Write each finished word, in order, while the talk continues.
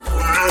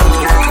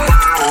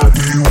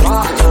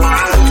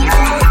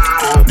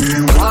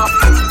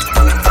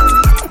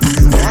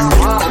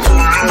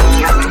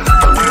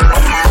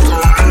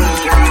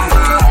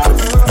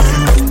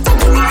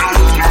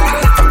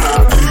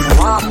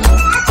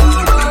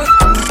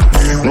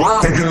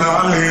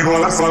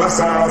find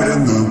us out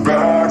in the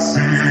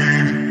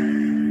backseat.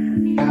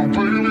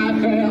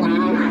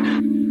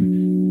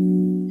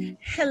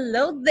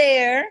 Hello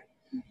there.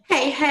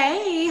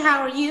 Hey,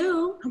 how are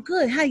you? I'm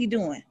good. How you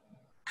doing?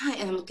 I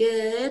am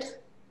good.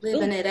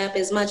 Living it up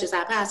as much as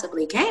I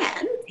possibly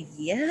can.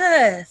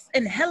 Yes.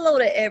 And hello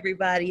to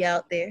everybody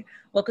out there.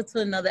 Welcome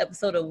to another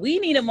episode of We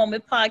Need a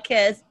Moment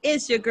podcast.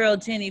 It's your girl,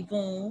 Jenny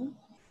Boone.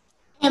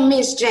 And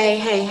Miss J,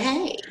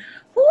 hey.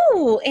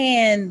 Woo.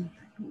 And,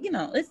 you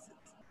know,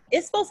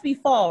 it's supposed to be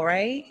fall,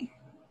 right?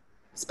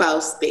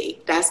 Supposed to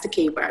be. That's the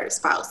key word,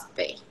 supposed to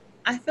be.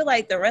 I feel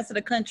like the rest of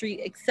the country,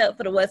 except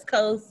for the West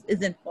Coast,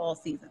 is in fall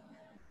season.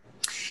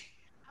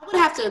 I would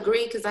have to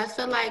agree because I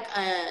feel like,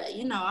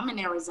 I'm in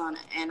Arizona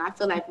and I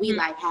feel like we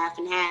like half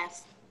and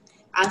half.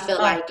 I feel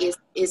like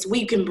it's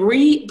we can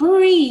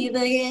breathe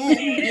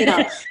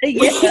again. We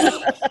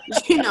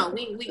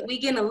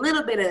getting a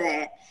little bit of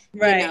that.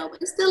 Right.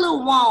 But it's still a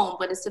little warm,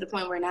 but it's to the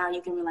point where now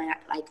you can really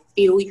like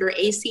feel your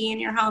AC in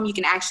your home. You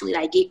can actually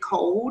like get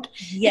cold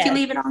if you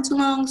leave it on too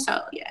long.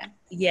 So yeah.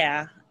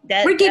 Yeah.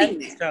 We're getting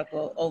that's a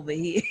struggle over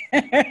here.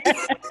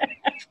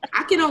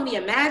 I can only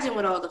imagine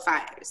with all the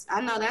fires. I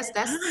know that's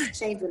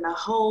changing the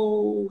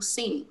whole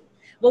scene.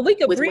 Well, we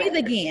could breathe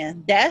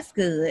again. That's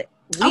good.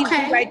 We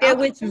right there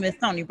with you, Miss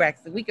Toni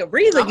Braxton. We could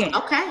breathe again.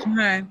 Okay.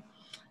 Right.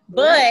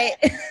 But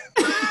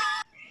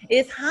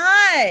it's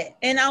hot,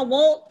 and I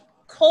want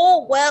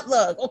cold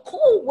weather.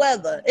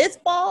 It's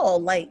fall,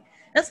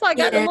 that's why I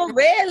got the little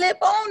red lip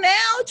on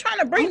now, trying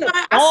to bring the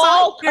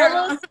fall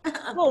colors,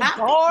 little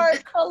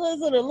dark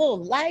colors of the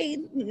little light.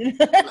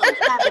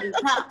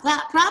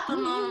 Pop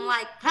them on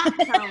like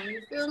popcorn.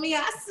 You feel me?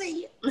 I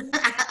see you.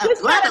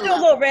 Just trying to do a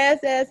little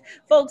ass.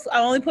 Folks, I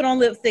only put on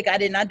lipstick. I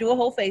did not do a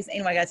whole face.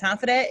 Anyway, I got time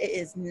for that. It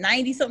is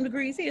 90-something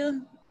degrees here.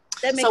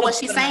 So what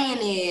she's saying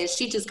is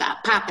she just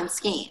got popping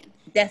skin.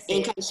 That's it.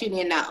 In case you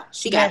didn't know.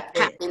 She got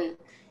popping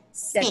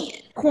skin.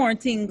 That's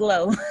quarantine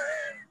glow.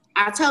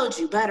 I told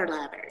you, butter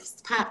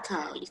lovers,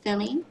 popcorn. You feel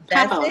me?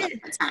 That's Pop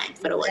it. Time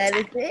for the one that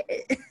time. Is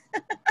it.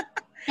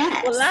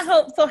 Yes. Well, I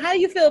hope so. How do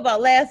you feel about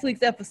last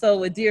week's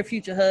episode with Dear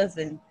Future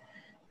Husband?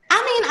 I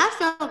mean, I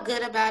felt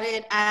good about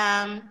it.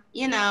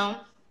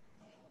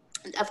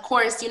 Of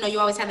course, you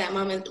always have that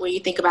moment where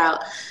you think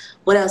about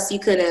what else you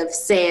could have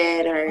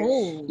said or,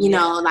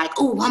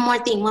 one more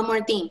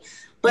thing.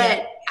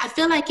 But I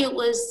feel like it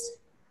was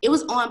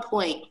on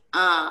point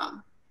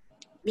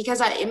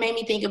because it made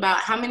me think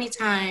about how many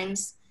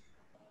times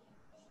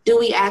do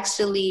we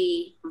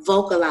actually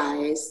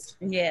vocalize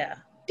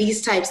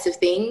these types of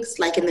things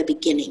like in the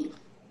beginning?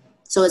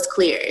 So it's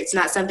clear. It's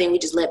not something we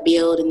just let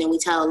build and then we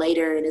tell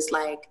later and it's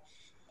like,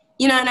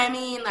 you know what I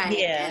mean?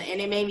 And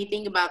it made me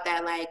think about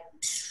that, like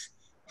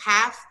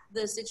half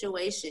the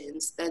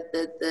situations that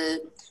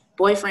the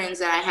boyfriends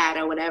that I had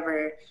or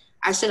whatever,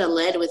 I should have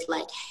led with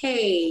like,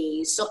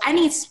 hey, so I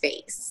need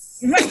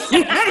space.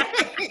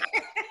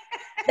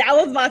 That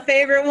was my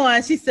favorite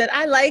one. She said,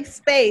 I like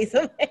space.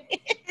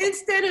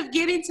 Instead of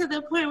getting to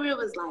the point where it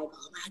was like,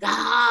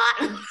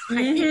 oh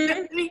my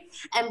God.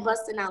 And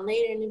busting out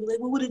later and they'd be like,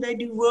 well, what did I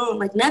do wrong?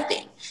 Like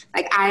nothing.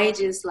 Like I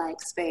just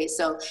like space.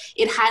 So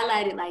it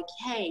highlighted like,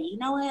 hey, you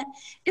know what?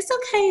 It's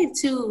okay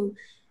to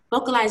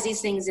vocalize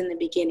these things in the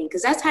beginning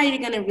because that's how you're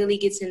going to really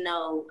get to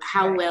know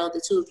how well the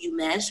two of you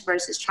mesh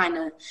versus trying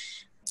to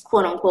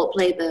quote unquote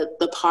play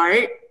the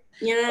part.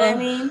 You know what I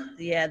mean?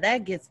 Yeah,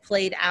 that gets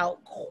played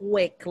out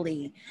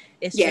quickly.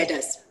 It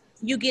does.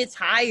 You get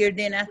tired,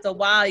 then after a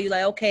while, you're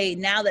like, okay,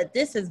 now that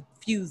this is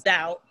fused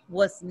out,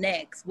 what's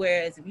next?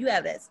 Whereas if you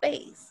have that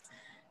space,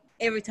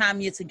 every time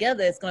you're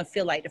together, it's going to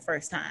feel like the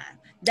first time.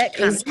 That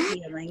kind of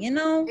feeling,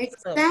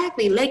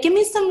 Exactly. Like, give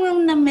me some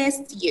room to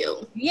miss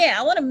you. Yeah,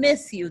 I want to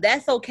miss you.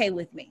 That's okay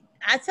with me.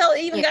 I tell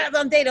even guys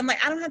on date, I'm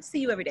like, I don't have to see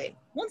you every day.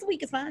 Once a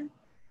week is fine.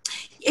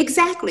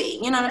 Exactly.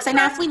 You know what I'm saying?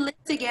 Now, if we live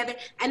together,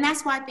 and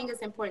that's why I think it's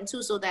important,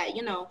 too, so that,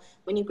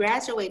 when you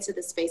graduate to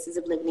the spaces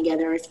of living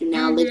together, or if you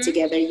now live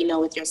together,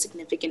 with your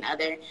significant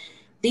other,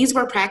 these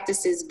were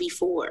practices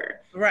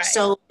before. Right.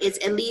 So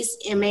it's at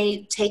least, it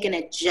may take an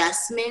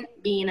adjustment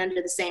being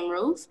under the same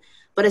roof,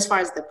 but as far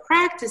as the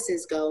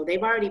practices go,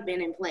 they've already been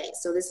in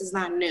place. So this is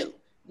not new.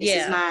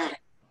 This is not,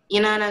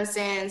 you know what I'm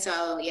saying?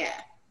 So, yeah,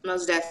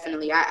 most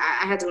definitely. I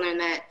had to learn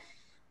that.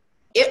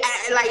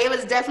 It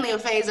was definitely a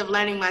phase of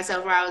learning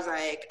myself where I was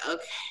like,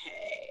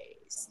 okay,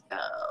 so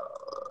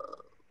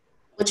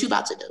what you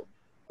about to do?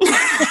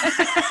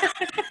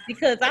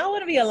 Because I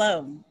want to be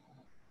alone.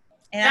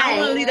 And I don't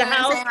want to leave the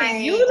house.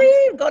 Can you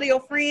leave? Go to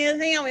your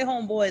friends, hang out with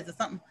homeboys or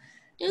something.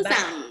 Do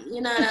something. You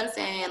know what I'm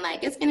saying?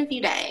 Like, it's been a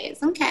few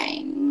days.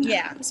 Okay.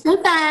 Yeah. It's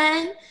been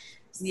fun.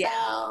 Yeah.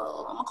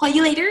 So, I'm going to call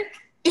you later.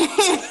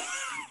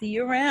 See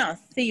you around.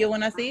 See you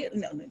when I see you.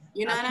 No,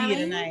 you know I'll what see I you mean?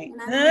 tonight. You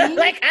know what I mean?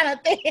 That kind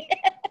of thing.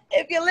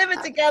 If you're living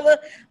together,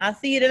 I'll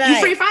see you tonight.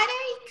 You free Friday?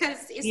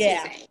 Because it's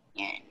Tuesday.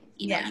 And,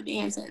 you've been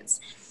here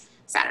since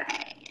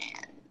Saturday.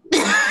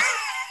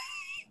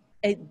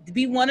 And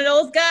be one of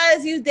those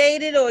guys you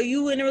dated or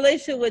you in a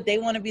relationship with, they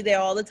want to be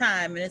there all the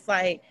time. And it's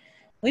like,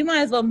 we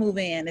might as well move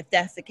in if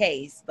that's the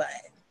case. But,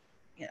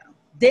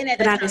 Then at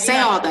but the I time, didn't say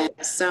all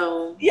that.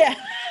 So yeah,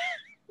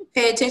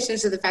 pay attention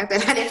to the fact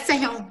that I didn't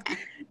say all that.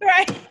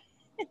 right.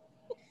 I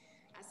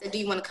said, do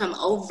you want to come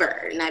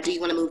over? Not do you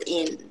want to move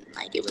in?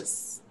 Like it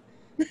was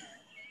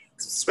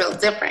real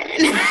different.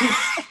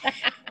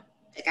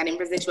 Like I didn't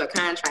present you a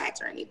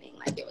contract or anything.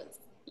 Like it was,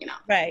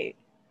 Right.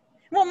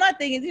 Well, my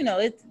thing is, it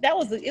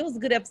was a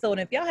good episode.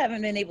 And if y'all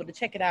haven't been able to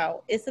check it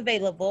out, it's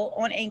available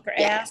on Anchor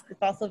app.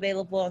 It's also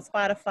available on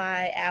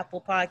Spotify,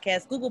 Apple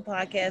Podcasts, Google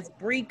Podcasts,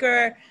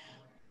 Breaker,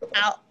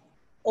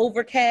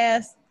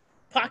 Overcast,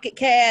 Pocket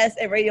Cast,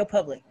 and Radio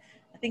Public.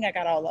 I think I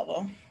got all of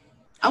them.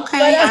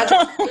 Okay, Andre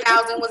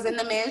 3000 was in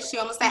the mix. She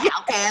almost said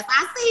Outcast.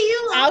 I see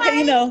you.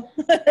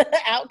 Okay,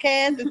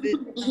 Outcast.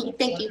 You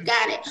think you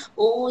got it?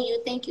 Oh,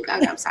 you think you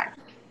got it? I'm sorry.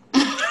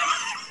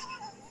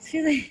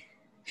 That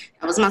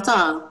was my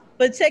tongue.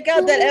 But check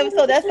out that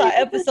episode. That's our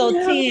episode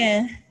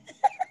 10.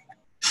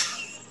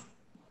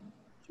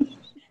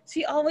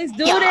 She always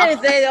do this.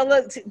 They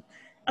look.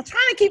 I'm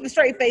trying to keep a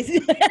straight face.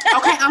 Okay,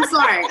 I'm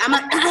sorry.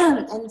 I'm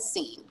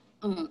unseen.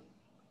 Mm-hmm.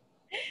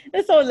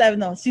 It's so 11.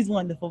 No, she's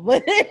wonderful,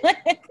 but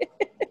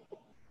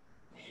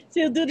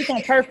she'll do this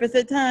on purpose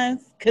at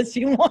times because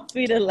she wants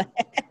me to laugh.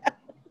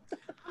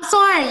 I'm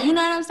sorry. You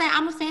know what I'm saying?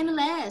 I'm a fan of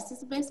laughs.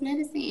 It's the best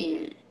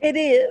medicine. It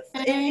is.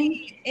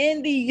 Okay.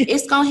 Indeed.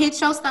 It's gonna hit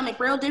your stomach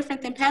real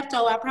different than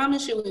Pepto. I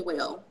promise you it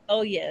will.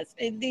 Oh yes,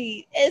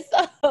 indeed. And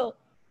so,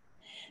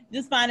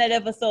 just find that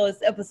episode.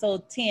 It's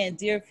episode 10,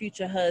 Dear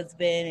Future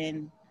Husband,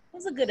 and it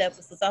was a good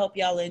episode. So I hope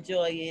y'all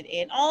enjoy it.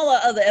 And all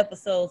our other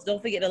episodes,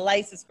 don't forget to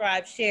like,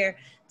 subscribe, share,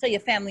 tell your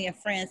family and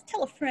friends,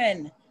 tell a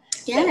friend.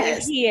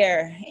 Yes. We're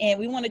here, and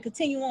we want to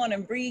continue on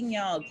and bring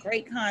y'all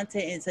great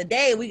content. And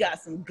today we got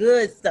some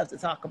good stuff to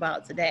talk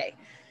about today,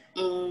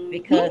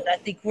 because I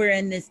think we're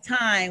in this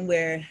time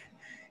where,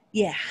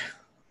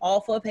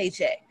 all for a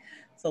paycheck.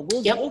 So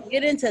we'll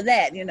get into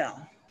that.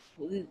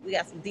 We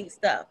got some deep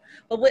stuff.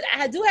 But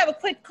I do have a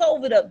quick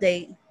COVID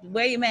update.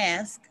 Wear your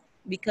mask,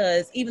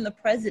 because even the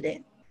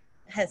president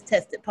has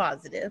tested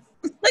positive.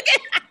 Look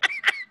at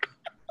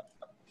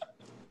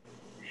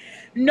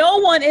no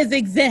one is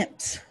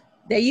exempt.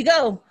 There you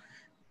go.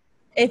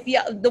 If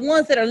the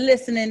ones that are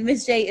listening,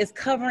 Miss J is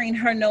covering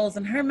her nose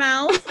and her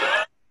mouth.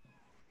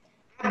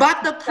 I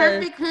bought the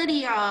perfect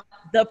hoodie, y'all.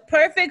 The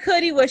perfect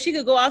hoodie where she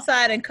could go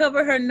outside and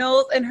cover her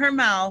nose and her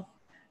mouth.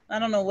 I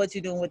don't know what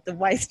you're doing with the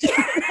white string.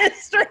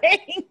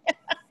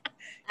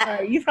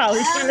 You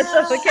probably trying to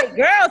suffocate.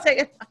 Girl,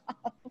 take it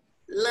off.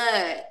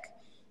 Look,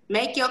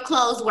 make your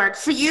clothes work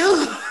for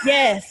you.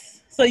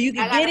 Yes, so you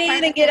can get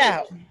in and get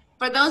out.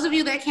 For those of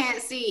you that can't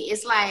see,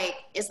 it's like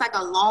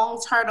a long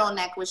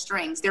turtleneck with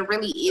strings. There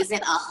really isn't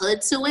a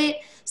hood to it.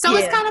 So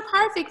it's kind of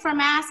perfect for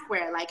mask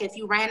wear. Like if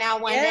you ran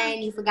out one day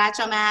and you forgot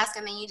your mask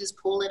and then you just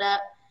pull it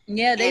up.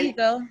 Yeah, there you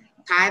go.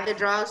 Tie the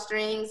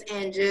drawstrings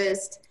and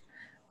just,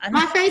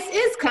 my face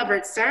is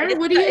covered, sir.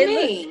 What do you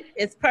mean?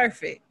 It's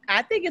perfect.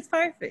 I think it's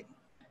perfect.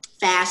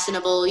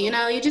 Fashionable, you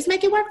just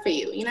make it work for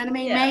you. You know what I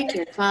mean? Yeah. Make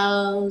your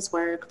clothes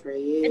work for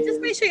you. And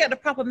just make sure you got the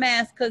proper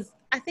mask, because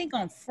I think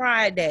on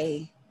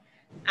Friday,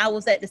 I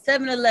was at the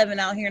 7-Eleven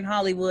out here in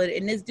Hollywood,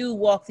 and this dude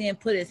walked in,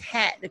 put his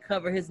hat to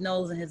cover his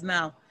nose and his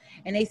mouth.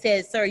 And they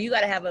said, sir, you got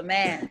to have a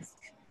mask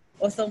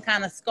or some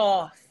kind of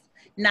scarf,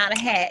 not a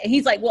hat. And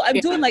he's like, well, I'm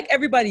doing like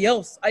everybody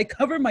else. I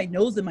cover my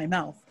nose and my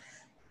mouth.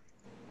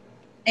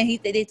 And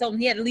they told him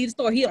he had to leave the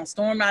store. He don't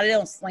storm out of there,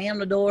 don't slam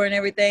the door and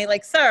everything.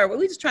 Like, sir,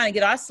 we just trying to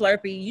get our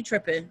Slurpee. You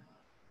tripping.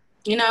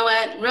 You know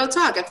what? Real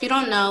talk. If you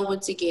don't know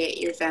what to get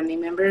your family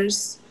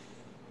members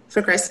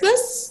for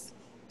Christmas,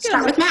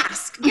 start with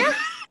masks. Yeah.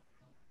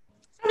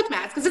 With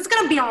masks, because it's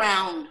going to be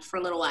around for a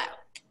little while.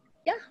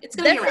 Yeah. It's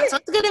going to be around. So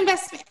it's a good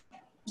investment.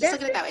 Just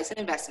look at it that way. It's an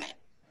investment.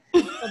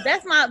 So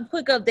that's my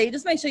quick update.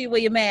 Just make sure you wear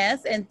your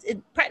mask and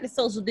practice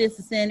social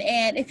distancing.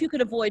 And if you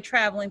could avoid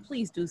traveling,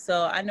 please do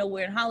so. I know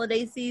we're in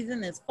holiday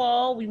season. It's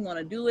fall. We want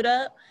to do it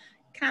up.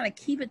 Kind of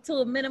keep it to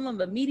a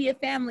minimum of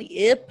immediate family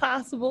if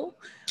possible.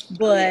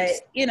 But,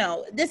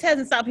 this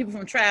hasn't stopped people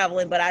from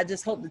traveling, but I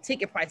just hope the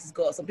ticket prices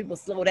go up so people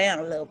slow down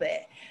a little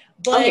bit.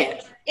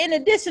 But in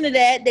addition to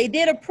that, they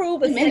did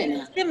approve a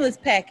stimulus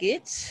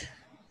package.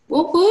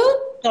 Woo-hoo.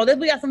 So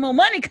we got some more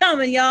money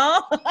coming,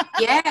 y'all.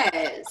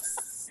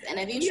 Yes. And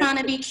if you're trying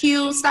to be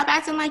cute, stop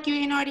acting like you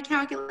ain't already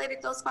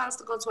calculated those funds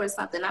to go towards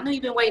something. I know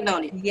you've been waiting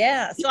on it.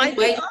 Yeah. So I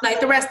wait like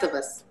the rest of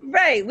us.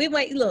 Right. We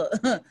wait. Look,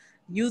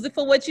 use it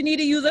for what you need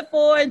to use it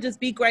for, and just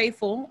be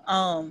grateful.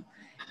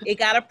 It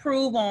got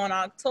approved on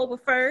October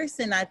 1st,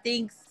 and I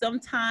think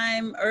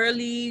sometime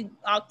early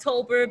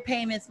October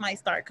payments might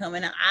start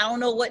coming. I don't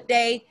know what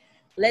day.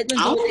 Let them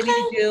do what they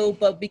need to do.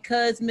 But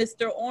because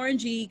Mr.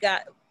 Orangey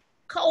got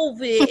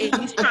COVID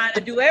and he's trying to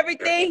do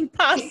everything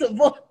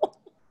possible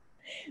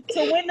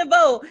to win the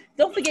vote,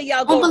 don't forget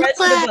y'all go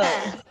register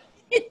the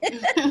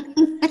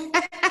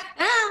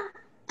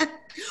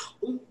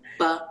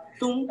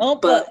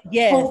vote.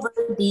 Yes.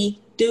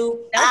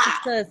 That's his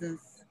cousins.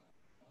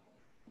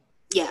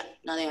 Yeah,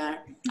 no, they are.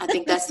 I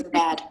think that's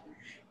bad.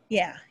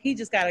 Yeah, he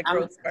just got a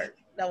growth spurt.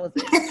 That was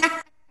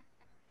it.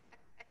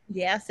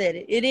 Yeah, I said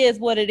it. It is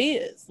what it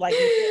is. Like,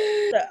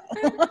 So.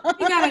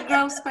 You got a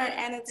growth spurt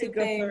and a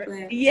two-paying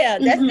plan. Yeah,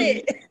 that's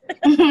it.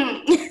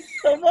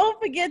 So don't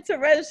forget to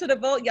register to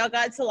vote. Y'all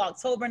got till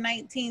October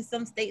 19th.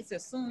 Some states are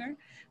sooner.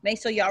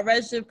 Make sure y'all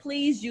register.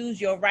 Please use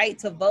your right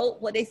to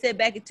vote. What they said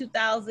back in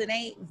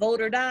 2008,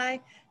 vote or die,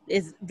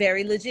 is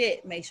very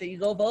legit. Make sure you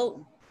go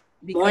vote.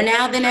 More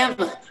now than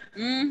ever.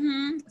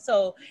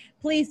 So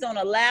please don't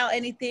allow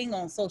anything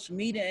on social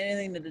media,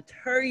 anything to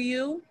deter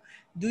you.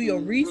 Do your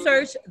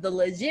research, the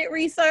legit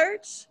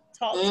research.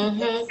 Talk to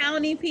your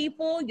county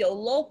people, your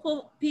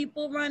local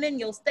people running,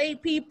 your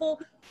state people.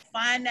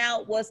 Find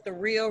out what's the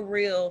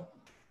real,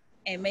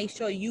 and make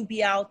sure you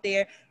be out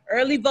there.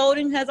 Early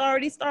voting has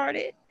already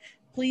started.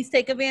 Please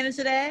take advantage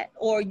of that.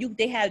 Or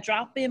they have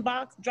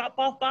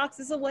drop-off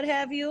boxes or what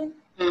have you.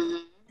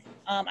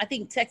 I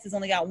think Texas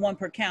only got one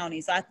per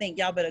county, so I think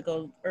y'all better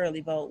go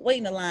early vote. Wait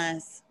in the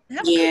lines.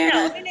 Have a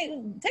cookout. I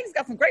mean, Texas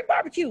got some great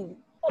barbecue.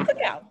 Go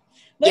cookout.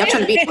 Yeah, I'm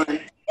trying to be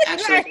one,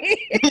 actually.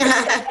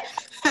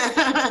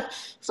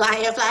 Fly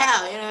in, fly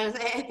out, you know what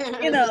I'm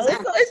saying? You know, so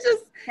it's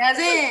just that's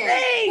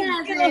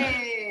it.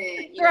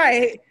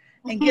 Right.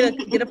 And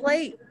get a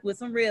plate with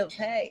some ribs.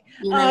 Hey.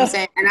 You know what I'm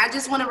saying? And I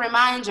just want to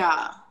remind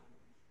y'all,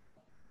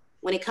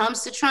 when it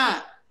comes to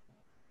Trump,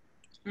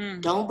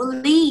 don't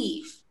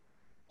believe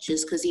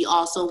just because he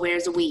also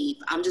wears a weave.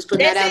 I'm just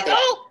putting that out there.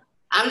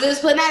 I'm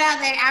just putting that out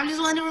there. I'm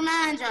just wanting to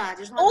remind y'all. I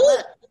just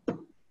want to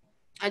look.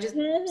 I just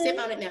sip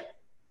on it now.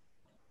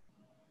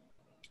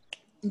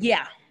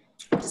 Yeah.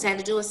 Just had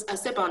to do a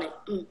sip on it.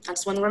 I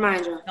just want to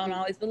remind you. Don't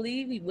always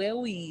believe he wear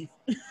weave.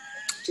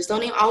 Just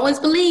don't even always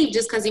believe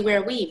just because he wear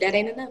a weave. That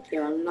ain't enough,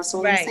 y'all. That's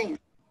all I'm saying.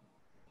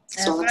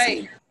 That's all I'm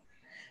saying.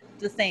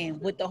 Just saying,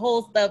 with the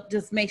whole stuff,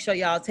 just make sure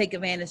y'all take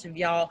advantage of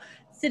y'all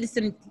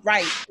citizen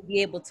right to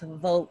be able to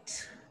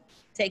vote.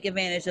 Take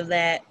advantage of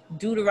that.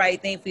 Do the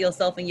right thing for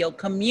yourself and your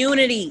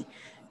community.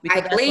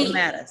 Because that's what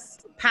matters.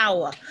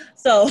 Power.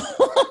 So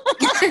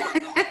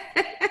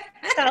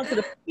shout out to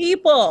the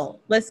people.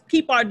 Let's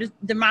keep our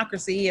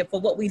democracy here for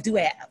what we do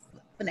have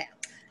for now.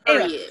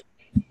 Anyway,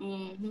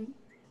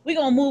 we're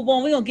going to move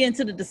on. We're going to get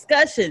into the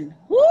discussion.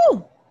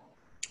 Woo!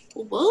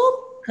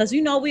 Because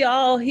you know we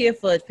all here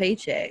for a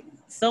paycheck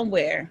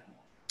somewhere.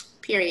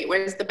 Period.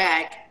 Where's the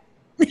bag?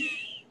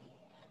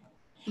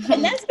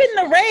 And that's been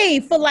the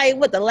rave for like,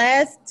 what, the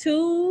last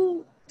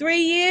 2-3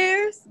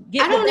 years?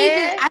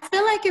 I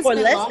feel like it's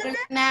been longer than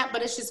that,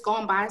 but it's just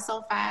going by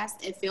so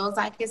fast. It feels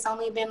like it's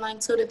only been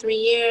like 2 to 3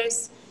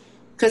 years.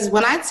 Because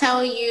when I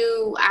tell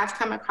you, I've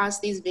come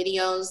across these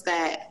videos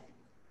that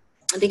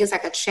I think it's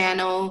like a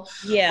channel,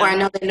 or I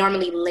know they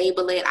normally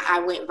label it, I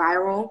went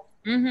viral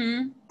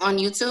on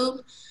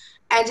YouTube.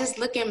 And just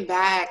looking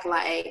back,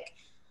 like,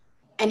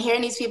 and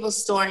hearing these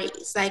people's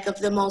stories, like, of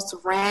the most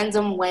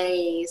random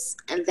ways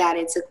that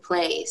it took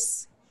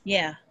place.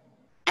 Yeah.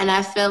 And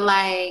I feel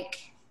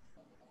like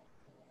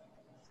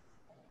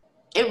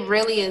it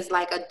really is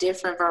like a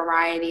different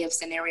variety of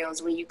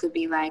scenarios where you could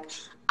be like,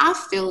 I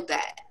feel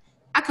that.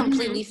 I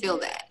completely feel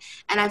that.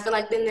 And I feel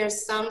like then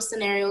there's some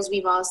scenarios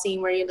we've all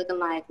seen where you're looking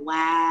like,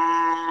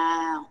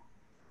 wow.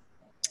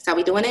 Is how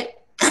we doing it?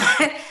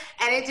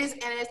 and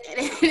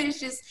it's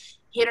just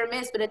hit or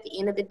miss. But at the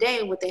end of the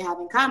day, what they have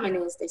in common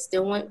is they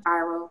still went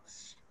viral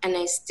and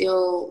they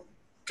still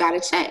got a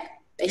check.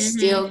 They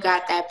still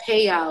got that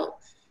payout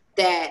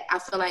that I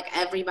feel like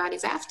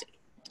everybody's after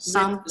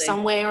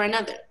some way or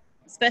another.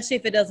 Especially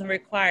if it doesn't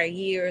require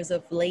years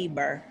of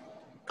labor.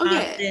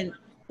 Constant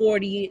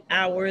 40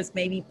 hours,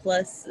 maybe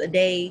plus a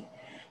day,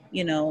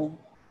 you know,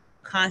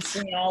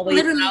 constantly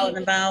always out and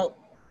about.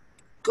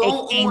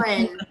 Go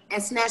on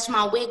and snatch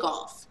my wig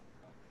off.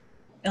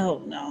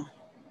 Oh, no.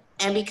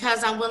 And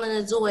because I'm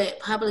willing to do it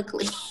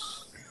publicly.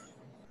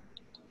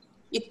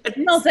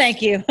 No,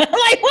 thank you.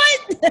 Like, what?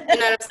 You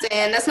know what I'm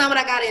saying? That's not what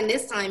I got in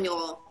this time,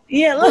 y'all.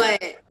 Yeah,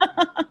 but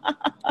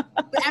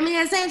I mean,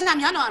 at the same time,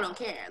 y'all know I don't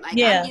care. Like,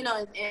 you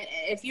know,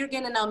 if you're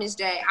getting to know Miss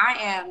J, I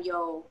am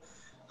your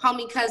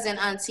homie, cousin,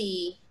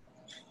 auntie,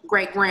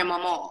 great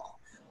grandmama.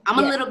 I'm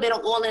a little bit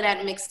of all of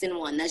that mixed in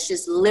one. That's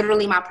just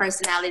literally my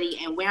personality,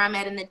 and where I'm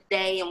at in the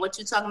day and what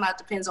you're talking about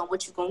depends on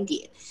what you're gonna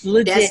get.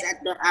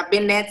 I've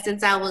been that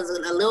since I was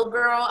a little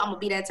girl. I'm gonna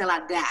be that till I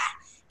die.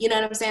 You know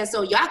what I'm saying?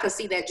 So y'all could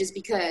see that just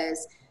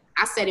because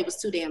I said it was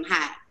too damn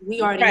hot.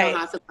 We already know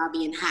how I feel about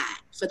being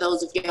hot. For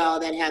those of y'all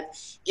that have,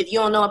 if you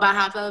don't know about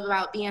how I feel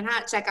about being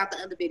hot, check out the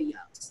other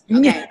videos,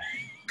 okay?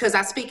 Because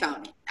I speak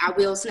on it. I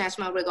will snatch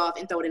my wig off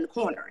and throw it in the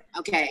corner,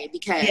 okay?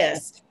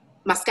 Because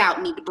my scalp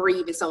need to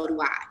breathe, and so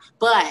do I.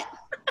 But,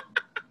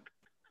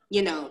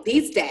 you know,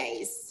 these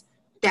days,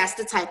 that's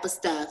the type of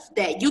stuff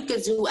that you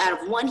can do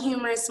out of one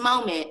humorous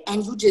moment,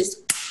 and you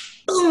just,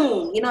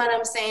 boom, you know what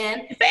I'm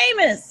saying?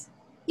 Famous.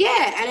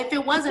 Yeah, and if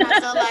it wasn't, I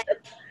feel like,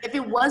 if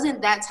it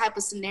wasn't that type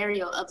of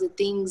scenario of the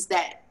things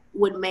that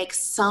would make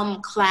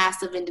some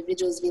class of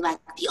individuals be like,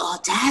 the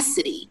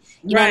audacity,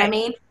 you know what I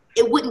mean?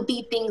 It wouldn't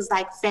be things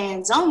like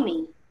Fans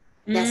Only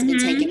that's been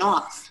taken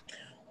off.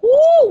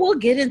 Ooh, we'll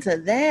get into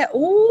that.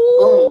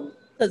 Ooh,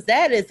 because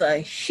that is a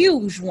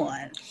huge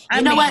one.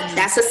 You know what?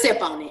 That's a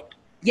sip on it.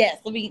 Yes,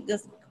 let me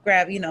just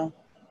grab, you know,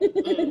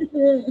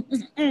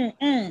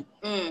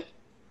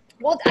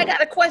 Well, I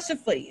got a question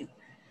for you.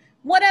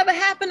 Whatever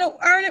happened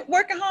to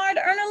working hard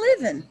to earn a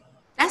living?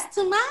 That's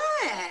too much.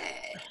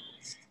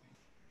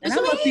 And I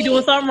must be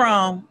doing something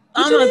wrong.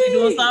 Cause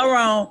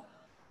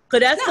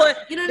that's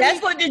what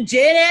the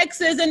Gen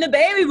Xers and the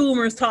baby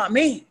boomers taught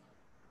me.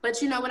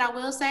 But you know what I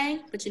will say?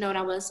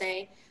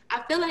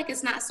 I feel like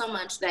it's not so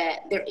much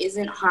that there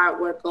isn't hard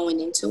work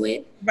going into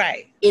it.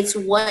 Right. It's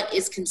what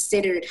is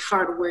considered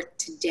hard work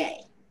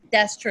today.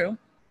 That's true.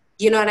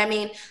 You know what I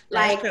mean? That's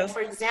like, true.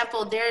 For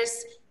example,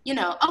 there's,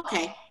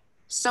 okay,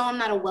 so I'm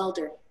not a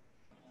welder.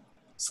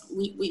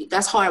 We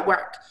that's hard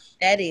work.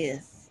 That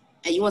is.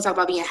 And you want to talk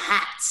about being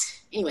hot.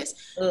 Anyways,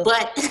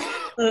 but,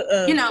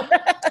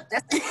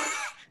 that's,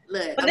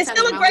 look. But it's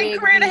still a great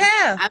career to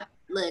have.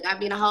 I'd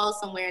be in a hole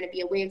somewhere and it'd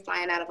be a wig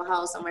flying out of a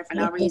hole somewhere for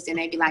no reason.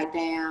 They'd be like,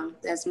 damn,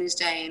 that's Miss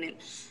Jane. And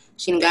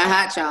she done got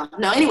hot, y'all.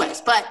 No,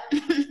 anyways, but.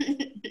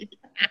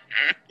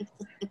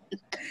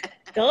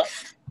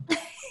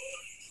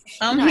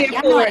 I'm here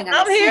for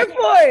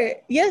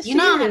it. Yes, you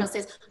know I have no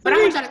sense. But I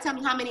want y'all to tell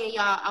me how many of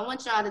y'all, I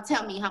want y'all to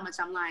tell me how much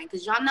I'm lying.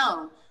 Because y'all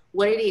know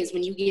what it is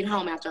when you get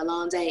home after a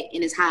long day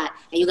and it's hot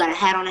and you got a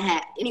hat on a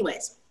hat.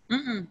 Anyways.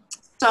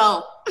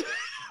 So.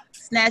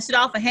 Snatch it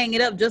off and hang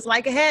it up just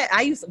like a hat.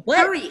 I used to.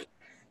 What?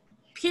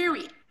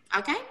 Period.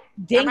 Okay?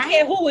 Didn't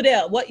care who it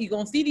is. What, you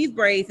going to see these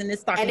braids in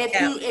this stocking cap.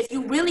 And if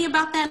you really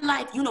about that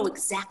life, you know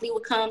exactly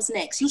what comes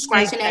next. You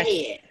scratching that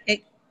head.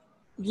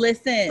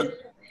 Listen.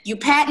 You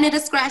patting it or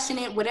scratching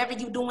it, whatever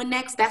you doing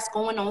next, that's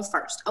going on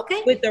first,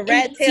 okay? With the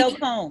rat tail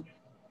comb.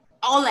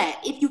 All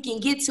that, if you can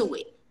get to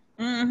it.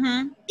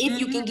 If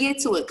you can get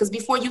to it. Because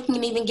before you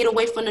can even get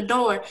away from the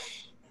door,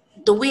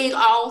 the wig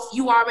off,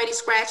 you already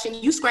scratching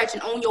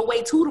on your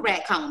way to the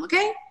rat comb,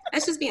 okay?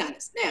 Let's just be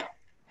honest. Now,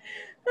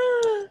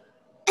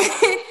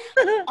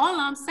 all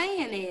I'm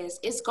saying is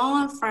it's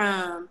gone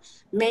from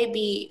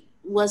maybe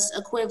what's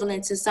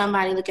equivalent to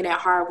somebody looking at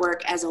hard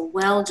work as a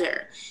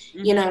welder.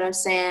 You know what I'm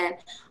saying?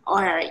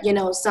 Or,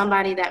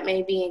 somebody that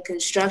may be in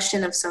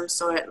construction of some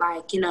sort,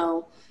 like,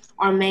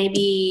 or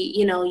maybe,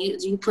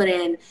 you put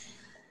in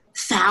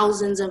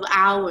thousands of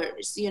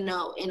hours,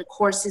 in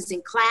courses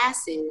and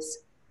classes.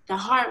 The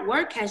hard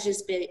work has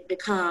just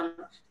become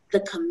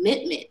the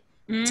commitment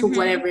to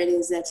whatever it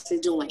is that you're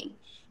doing.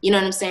 You know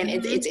what I'm saying?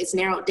 It's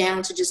narrowed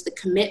down to just the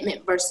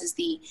commitment versus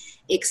the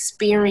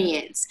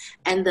experience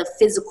and the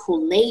physical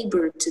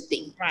labor to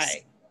things.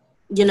 Right.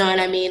 You know what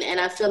I mean? And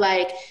I feel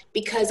like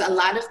because a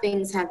lot of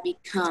things have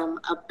become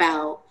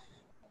about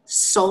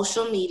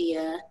social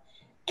media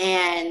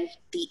and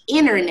the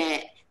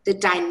internet, the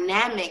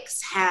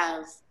dynamics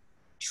have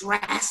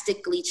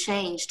drastically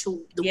changed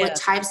to what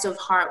types of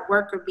hard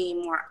work are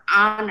being more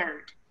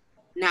honored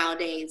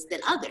nowadays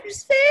than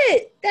others.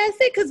 That's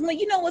it. Because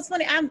you know what's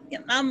funny?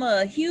 I'm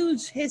a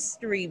huge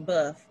history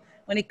buff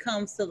when it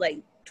comes to like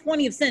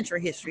 20th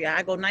century history.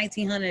 I go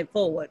 1900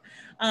 forward.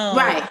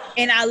 Right.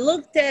 And I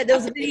looked at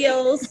those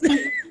videos.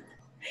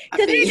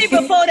 Because even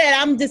before that,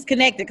 I'm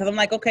disconnected. Because I'm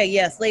like, okay,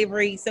 yeah,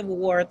 slavery, Civil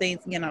War,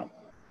 things,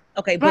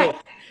 Okay, right.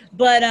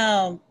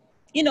 But,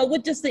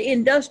 with just the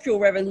Industrial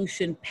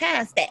Revolution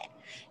past that,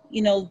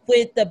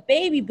 with the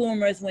baby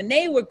boomers, when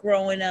they were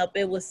growing up,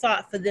 it was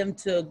sought for them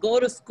to go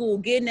to school,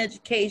 get an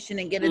education,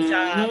 and get a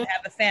job,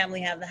 have a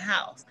family, have the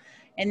house.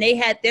 And they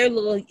had their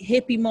little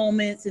hippie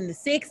moments in the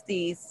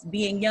 60s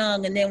being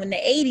young. And then in the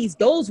 80s,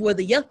 those were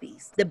the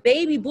yuppies. The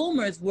baby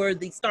boomers were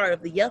the start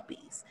of the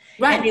yuppies.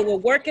 Right. And they were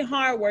working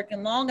hard,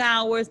 working long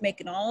hours,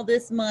 making all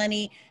this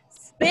money,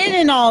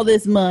 spending all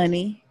this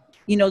money.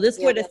 This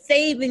were the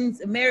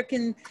savings.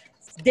 Americans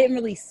didn't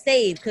really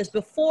save, because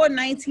before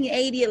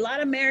 1980, a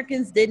lot of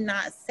Americans did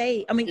not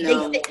save. I mean,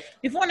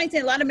 before 1980,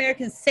 a lot of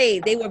Americans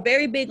saved. They were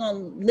very big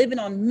on living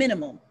on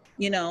minimum.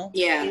 Yeah.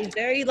 It's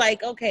very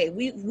like, okay,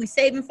 we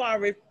saving for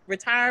our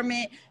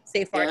retirement,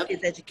 save for our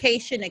kids'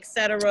 education,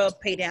 etc.,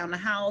 pay down the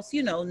house,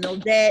 no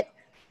debt,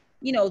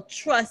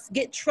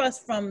 get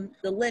trust from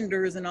the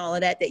lenders and all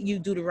of that you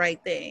do the right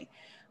thing.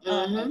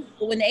 But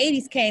when the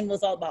 80s came, it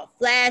was all about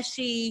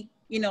flashy,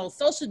 the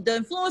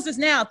influencers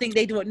now think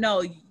they do it.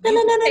 No, you're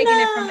taking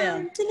it from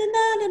them.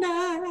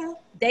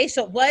 They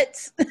show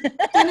what?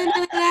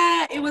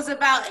 It was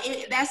about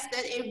it.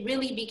 It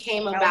really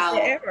became about.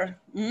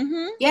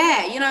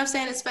 Yeah, you know what I'm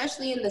saying.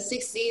 Especially in the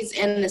 60s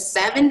and the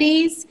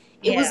 70s,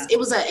 it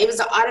was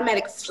an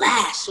automatic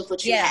flash of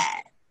what you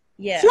had.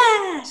 Yeah,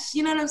 flash.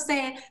 You know what I'm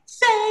saying?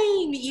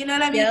 Fame. You know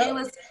what I mean?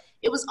 Yep.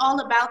 It was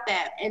all about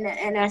that,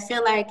 and I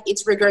feel like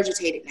it's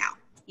regurgitated now.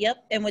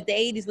 Yep. And with the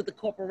 80s, with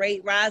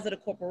the rise of the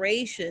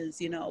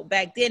corporations,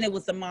 back then it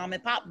was the mom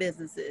and pop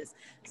businesses,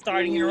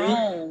 starting your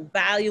own,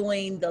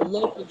 valuing the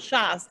local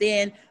shops.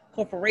 Then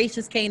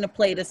corporations came to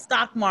play, the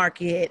stock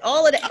market,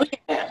 all of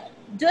that.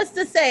 Just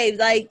to say,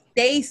 like,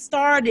 they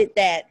started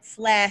that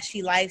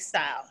flashy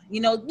lifestyle. I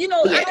don't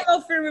know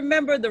if you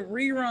remember the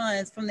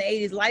reruns from the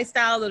 80s,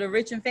 Lifestyle of the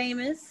Rich and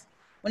Famous,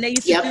 when they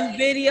used to do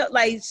video,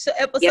 like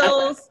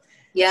episodes.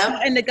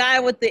 Yeah. And the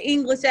guy with the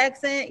English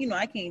accent,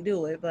 I can't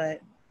do it,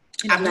 but...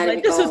 I'm not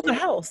like, this is the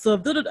house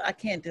of I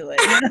can't do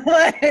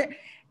it.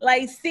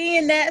 like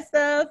seeing that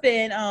stuff,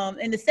 and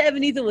in the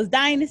 70s it was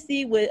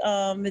Dynasty with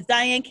Miss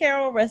Diane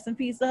Carroll, rest in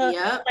peace to her.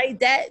 Yep. Like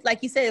that,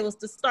 like you said, it was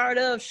the start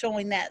of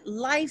showing that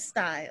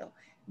lifestyle.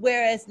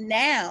 Whereas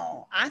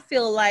now I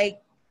feel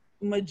like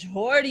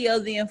majority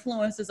of the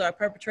influencers are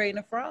perpetrating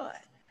a fraud,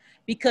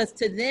 because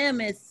to them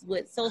it's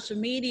with social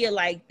media,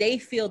 like they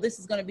feel this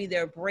is going to be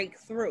their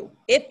breakthrough,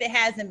 if it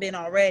hasn't been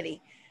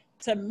already,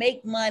 to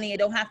make money and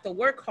don't have to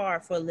work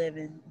hard for a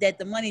living, that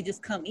the money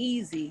just come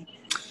easy.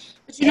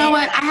 But you know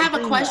what? I have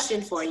a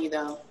question for you,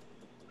 though.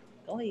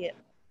 Go ahead.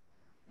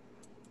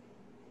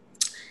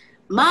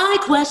 My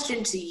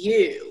question to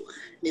you,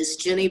 Miss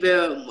Jenny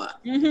Boom,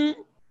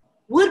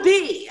 would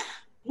be,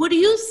 would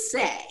you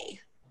say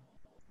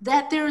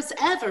that there's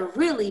ever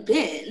really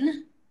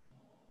been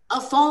a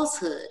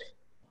falsehood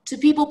to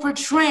people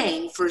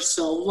portraying for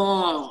so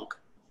long?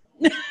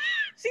 She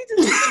just did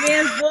the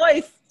man's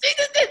voice. She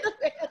just did the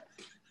man.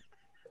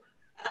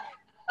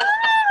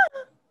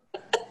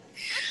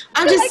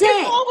 I'm just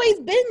saying. It's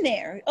always been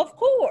there, of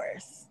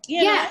course.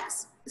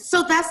 Yes.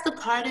 So that's the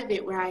part of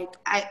it where I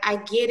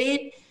get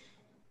it.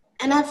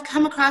 And I've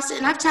come across it,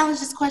 and I've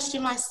challenged this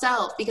question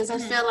myself, because I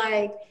feel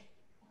like,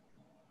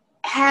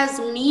 has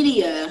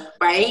media,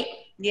 right?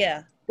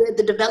 Yeah.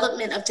 The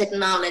development of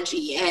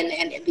technology and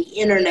the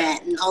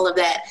internet and all of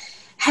that,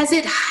 has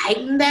it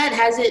heightened that?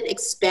 Has it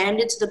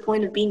expanded to the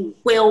point of being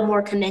well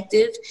more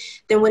connected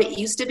than what it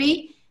used to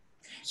be?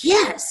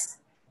 Yes.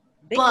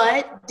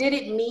 But did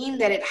it mean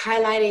that it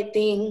highlighted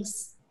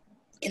things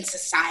in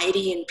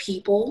society and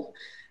people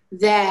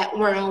that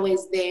weren't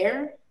always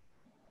there?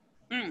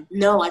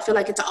 No, I feel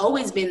like it's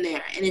always been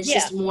there, and it's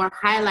just more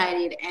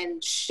highlighted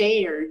and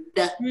shared.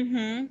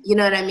 You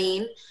know what I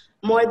mean?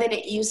 More than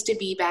it used to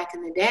be back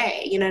in the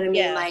day. You know what I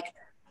mean? Like,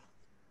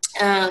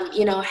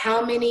 you know,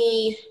 how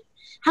many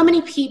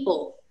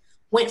people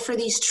went for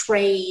these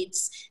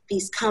trades,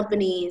 these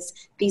companies,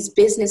 these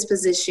business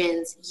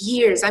positions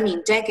years,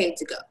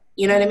 decades ago.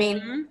 You know what I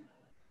mean?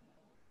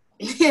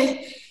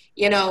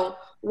 You know,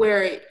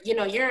 where, you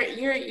know, your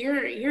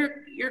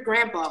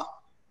grandpa,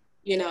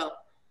 you know,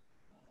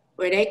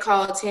 where they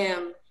called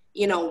him,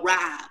 you know,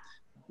 Rob.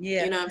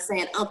 Yeah. You know what I'm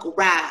saying? Uncle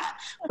Rob,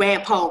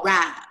 Grandpa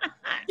Rob.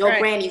 Your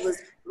granny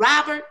was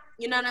Robert,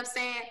 you know what I'm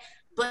saying?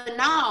 But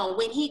no,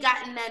 when he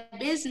got in that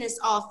business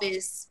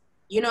office,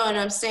 you know what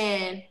I'm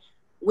saying,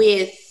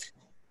 with,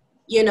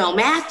 you know,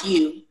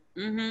 Matthew,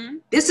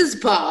 this is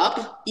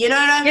Bob, you know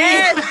what I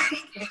mean?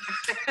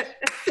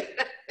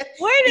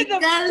 Where did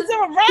Rob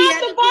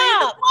the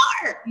Bob?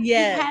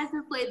 Yeah. He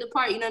hasn't played the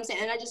part, you know what I'm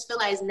saying? And I just feel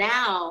like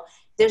now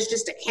there's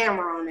just a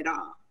camera on it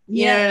all.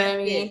 You know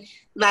what I mean?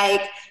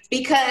 Like,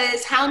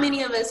 because how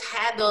many of us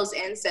had those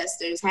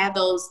ancestors, had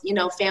those, you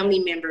know, family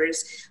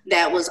members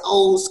that was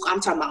old school? I'm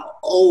talking about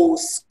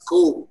old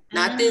school,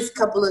 not this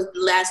couple of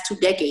last 2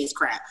 decades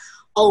crap.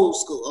 Old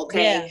school,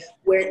 okay? Yeah.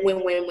 Where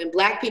when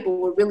Black people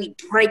were really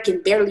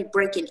barely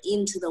breaking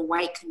into the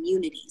white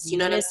communities, you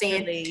know what I'm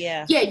saying?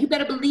 Yeah, you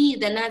better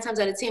believe that 9 times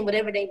out of 10,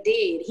 whatever they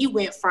did, he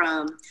went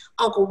from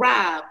Uncle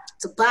Rob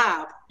to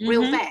Bob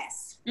real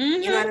fast.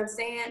 You know what I'm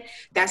saying?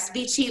 That's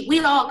be cheap.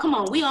 We all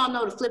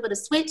know the flip of the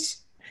switch.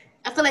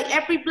 I feel like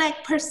every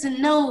Black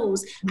person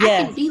knows I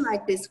can be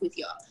like this with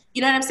y'all.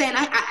 You know what I'm saying?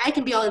 I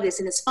can be all of this,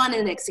 and it's fun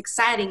and it's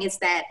exciting. It's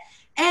that,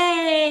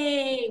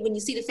 hey, when you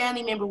see the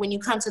family member, when you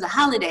come to the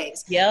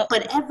holidays. Yep.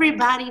 But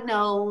everybody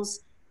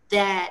knows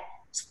that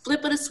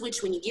flip of the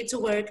switch when you get to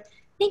work.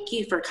 Thank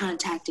you for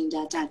contacting ...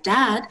 I'd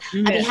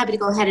be happy to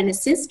go ahead and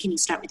assist. Can you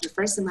start with your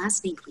first and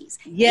last name, please?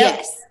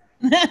 Yes.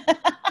 And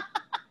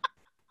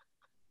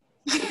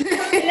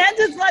that's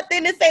just one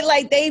thing to say,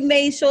 like, they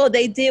made sure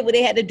they did what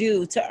they had to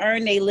do to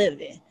earn their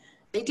living.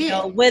 They did. You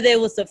know, whether it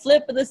was the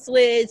flip of the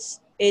switch,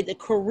 a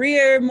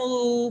career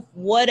move,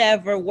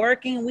 whatever,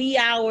 working wee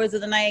hours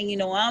of the night. You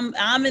know,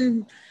 I'm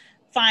in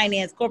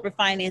finance, corporate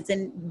finance.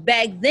 And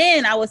back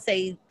then, I would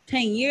say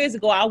 10 years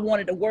ago, I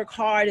wanted to work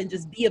hard and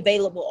just be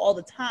available all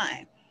the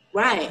time.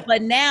 Right.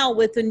 But now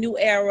with the new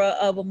era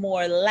of a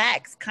more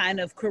lax kind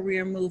of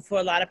career move for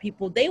a lot of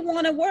people, they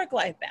want a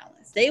work-life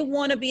balance. They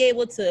want to be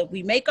able to,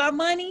 we make our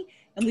money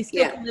and we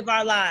still live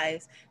our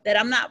lives. That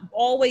I'm not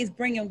always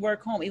bringing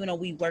work home, even though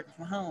we work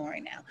from home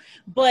right now.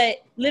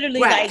 But literally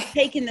like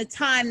taking the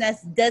time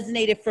that's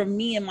designated for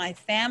me and my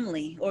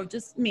family, or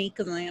just me,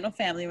 because I ain't no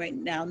family right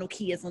now, no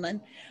kids or nothing.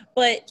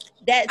 But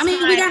that time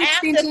we got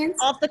after,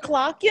 off the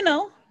clock, you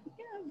know,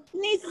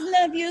 nieces and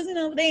nephews, you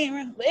know, but they ain't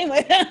around. But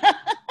anyway.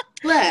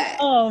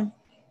 Right.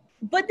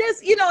 But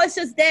this, you know, it's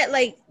just that,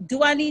 like,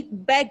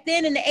 back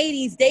then in the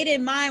 80s, they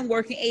didn't mind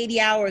working 80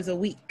 hours a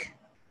week.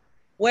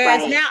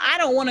 Whereas now I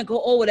don't want to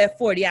go over that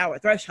 40-hour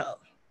threshold.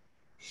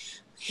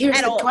 Here's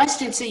the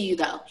question to you,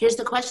 though.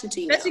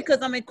 Especially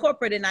because I'm in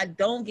corporate and I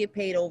don't get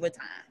paid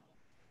overtime.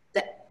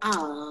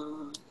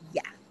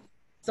 Yeah.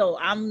 So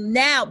I'm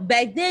now,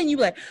 back then you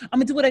like, I'm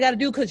going to do what I got to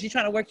do because you're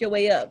trying to work your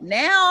way up.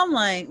 Now I'm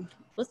like,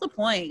 what's the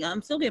point?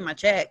 I'm still getting my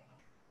check.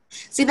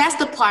 See, that's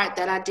the part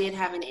that I did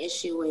have an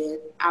issue with,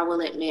 I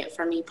will admit,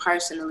 for me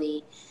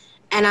personally.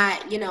 And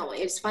you know,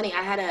 it's funny,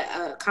 I had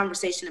a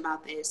conversation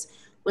about this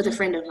with a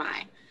friend of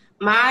mine.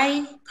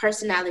 my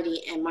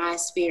personality and my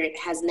spirit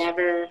has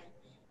never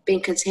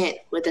been content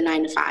with a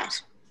 9 to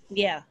 5.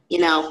 Yeah. You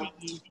know,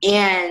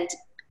 and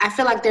I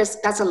feel like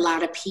that's a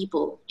lot of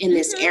people in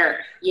this era,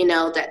 you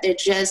know, that they're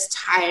just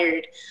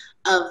tired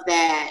of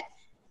that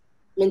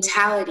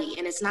mentality.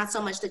 And it's not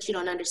so much that you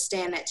don't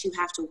understand that you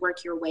have to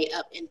work your way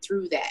up and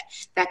through that.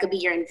 That could be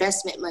your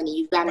investment money.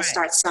 You've got to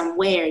start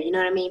somewhere. You know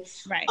what I mean?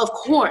 Right. Of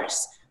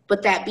course.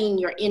 But that being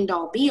your end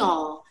all be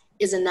all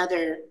is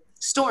another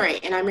story.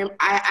 And I remember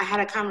I had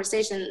a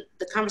conversation,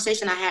 the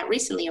conversation I had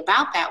recently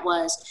about that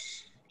was,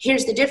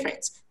 here's the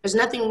difference. There's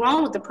nothing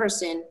wrong with the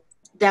person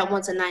that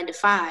wants a 9 to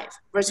 5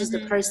 versus the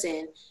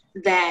person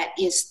that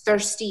is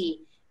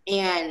thirsty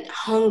and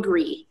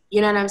hungry,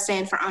 you know what I'm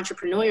saying, for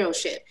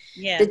entrepreneurship.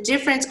 Yeah. The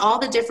difference, all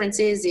the difference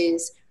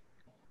is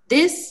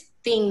this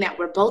thing that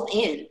we're both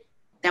in,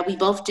 that we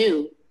both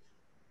do,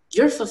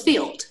 you're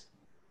fulfilled.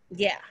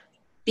 Yeah.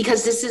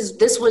 Because this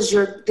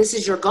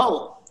is your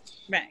goal.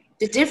 Right.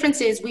 The difference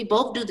is we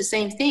both do the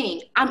same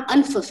thing. I'm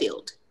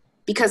unfulfilled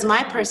because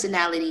my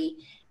personality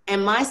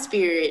and my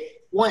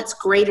spirit wants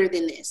greater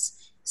than this.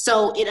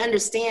 So it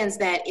understands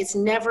that it's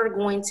never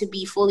going to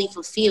be fully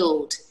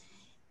fulfilled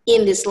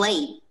in this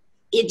lane.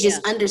 It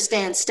just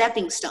understands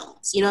stepping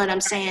stones. You know what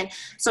I'm saying?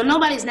 So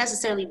nobody's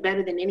necessarily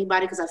better than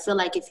anybody, because I feel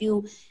like if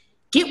you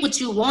get what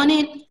you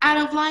wanted out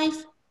of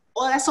life,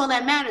 well, that's all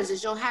that matters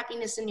is your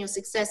happiness and your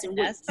success and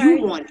what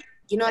you wanted.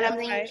 You know what I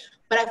mean? Right.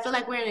 But I feel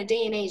like we're in a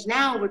day and age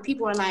now where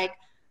people are like,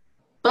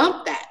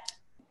 bump that.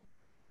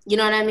 You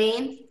know what I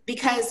mean?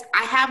 Because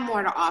I have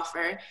more to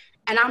offer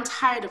and I'm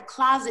tired of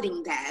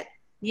closeting that.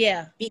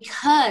 Yeah.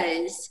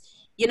 Because,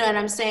 you know what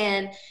I'm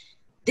saying,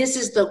 this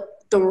is the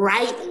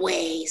right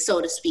way, so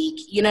to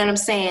speak, you know what I'm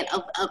saying,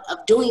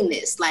 of doing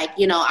this. Like,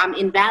 you know, I'm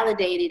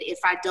invalidated if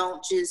I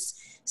don't just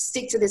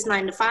stick to this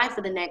 9 to 5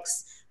 for the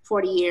next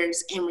 40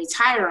 years and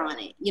retire on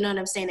it. You know what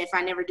I'm saying? If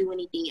I never do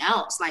anything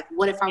else, like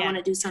what if I want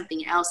to do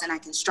something else and I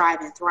can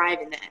strive and thrive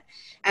in that?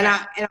 And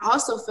I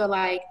also feel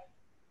like,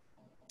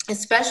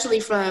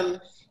 especially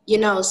from, you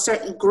know,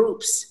 certain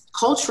groups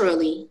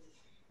culturally,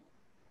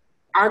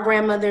 our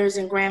grandmothers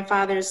and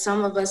grandfathers,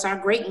 some of us, our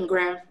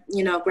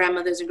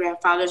grandmothers and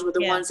grandfathers were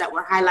the ones that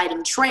were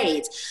highlighting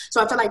trades.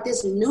 So I feel like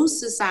this new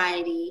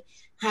society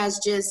has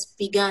just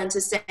begun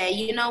to say,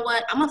 you know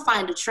what, I'm gonna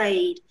find a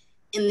trade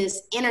in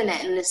this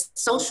internet, in this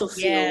social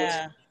field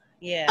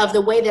of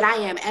the way that I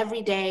am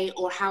every day,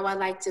 or how I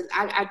like to,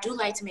 I do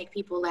like to make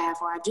people laugh,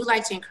 or I do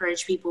like to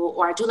encourage people,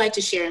 or I do like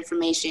to share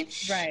information.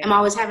 Right. Am I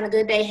always having a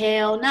good day?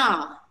 Hell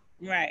no.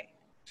 Right.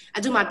 I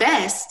do my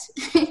best,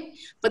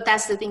 but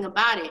that's the thing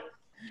about it.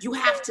 You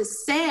have to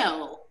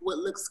sell what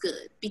looks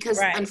good, because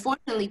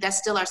unfortunately that's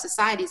still our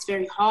society. It's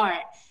very hard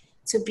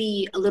to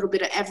be a little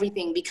bit of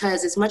everything,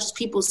 because as much as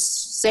people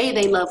say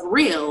they love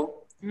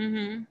real,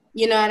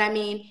 you know what I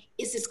mean?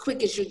 It's as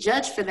quick as you're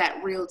judged for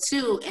that real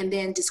too, and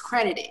then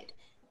discredited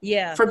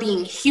for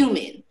being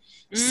human.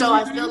 So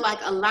I feel like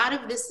a lot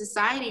of this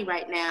society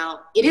right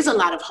now, it is a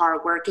lot of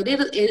hard work. It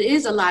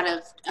is a lot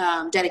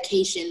of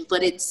dedication,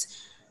 but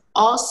it's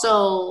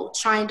also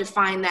trying to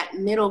find that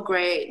middle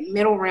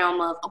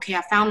realm of, okay,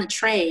 I found the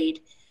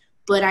trade,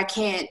 but I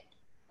can't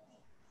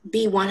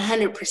be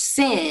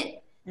 100%.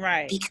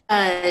 Right.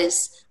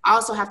 Because I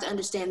also have to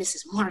understand this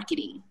is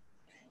marketing.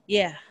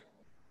 Yeah,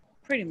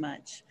 pretty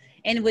much.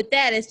 And with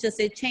that,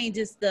 it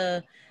changes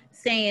the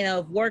saying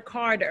of work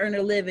hard to earn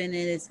a living, and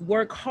it's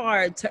work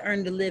hard to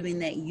earn the living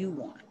that you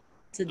want.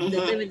 To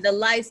live the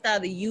lifestyle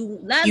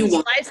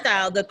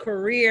that the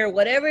career,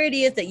 whatever it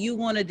is that you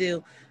want to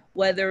do,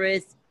 whether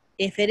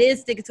if it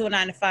is sticking to a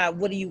 9 to 5,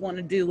 what do you want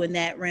to do in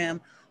that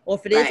realm? Or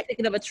if it is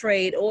picking up a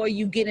trade, or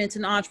you get into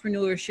an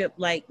entrepreneurship,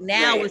 like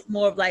now it's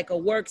more of like a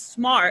work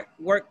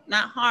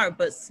not hard,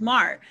 but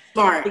smart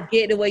to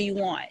get the way you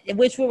want,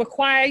 which will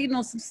require, you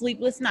know, some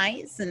sleepless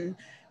nights and,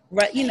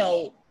 you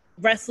know,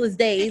 restless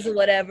days or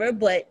whatever.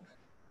 But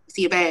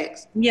see your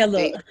bags. Yeah,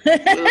 look.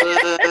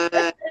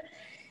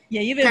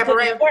 Yeah, you've been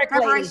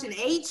preparation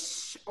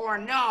H or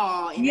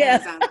no in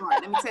Amazon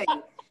cart. Let me tell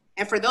you.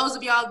 And for those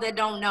of y'all that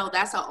don't know,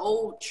 that's an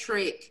old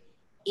trick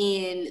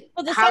in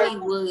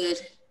Hollywood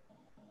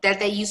that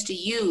they used to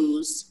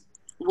use.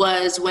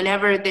 Was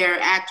whenever their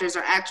actors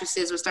or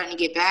actresses were starting to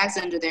get bags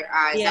under their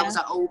eyes, that was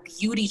an old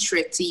beauty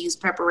trick to use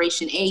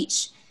preparation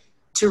H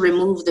to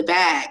remove the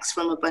bags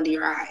from up under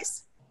your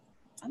eyes.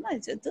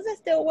 Does that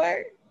still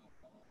work?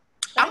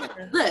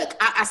 Look,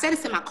 I said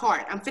it's in my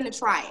cart. I'm finna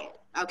try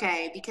it,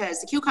 okay?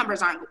 Because the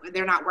cucumbers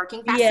they're not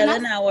working fast enough. Yeah,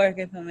 they're not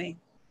working for me.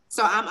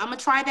 So I'm gonna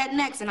try that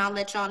next, and I'll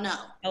let y'all know.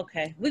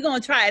 Okay, we're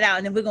gonna try it out,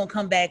 and then we're gonna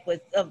come back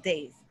with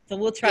updates. So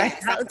we'll try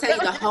it out. I'll tell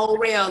you the whole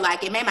real,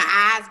 like it made my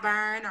eyes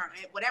burn or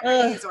whatever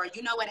it is, or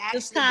you know what,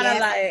 actually,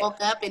 I woke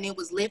up and it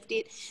was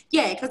lifted.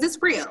 Yeah, because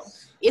it's real.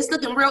 It's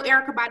looking real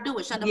Erykah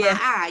Badu under my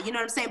eye. You know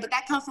what I'm saying? But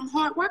that comes from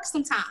hard work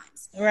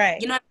sometimes.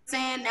 Right. You know what I'm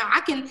saying? Now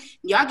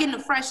y'all getting a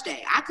fresh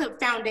day. I could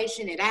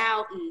foundation it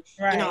out and,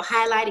 you know,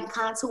 highlight and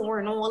contour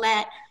and all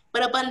that.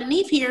 But up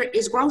underneath here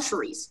is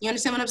groceries. You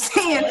understand what I'm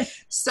saying?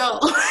 So,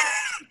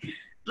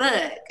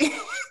 look,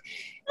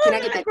 can I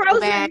get that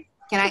bag?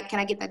 Can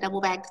I get that double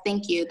bag?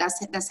 Thank you.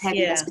 That's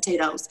heavy. That's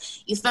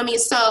potatoes. You feel me?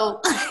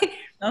 So,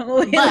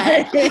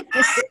 but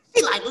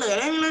she like, look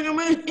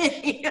at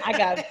me. I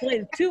got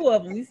 2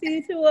 of them. You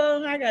see 2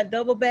 of them? I got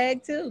double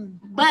bag too.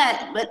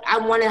 But I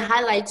want to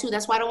highlight too.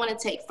 That's why I don't want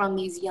to take from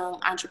these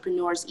young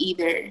entrepreneurs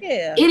either.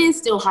 Yeah, it is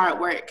still hard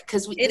work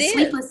because the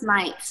sleepless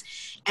nights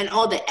and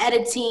all the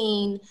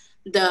editing,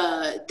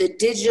 the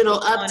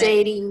digital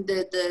updating,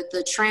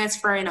 the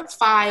transferring of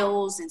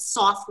files and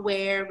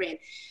software and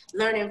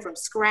learning from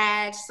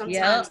scratch.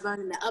 Sometimes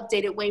learning the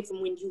updated way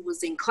from when you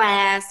was in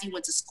class, you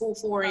went to school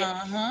for it.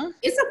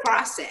 It's a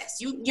process.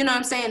 You know what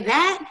I'm saying?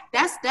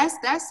 That's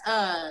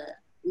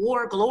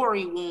war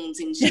glory wounds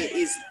and shit.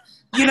 Is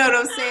you know what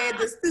I'm saying?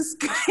 This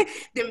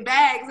them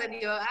bags under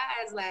your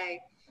eyes,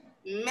 like,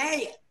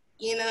 man.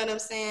 You know what I'm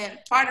saying?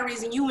 Part of the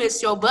reason you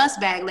missed your bus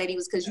bag, lady,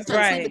 was because you fell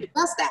asleep at the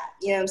bus stop.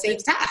 You know what I'm saying? You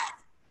was tired.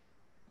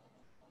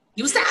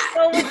 You was tired.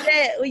 So with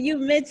that, when you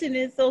mentioned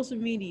in social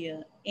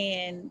media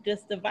and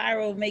just the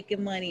viral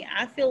making money,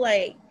 I feel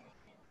like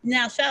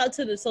now shout out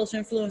to the social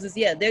influencers.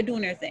 Yeah, they're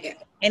doing their thing. Yeah.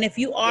 And if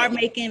you are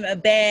making a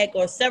bag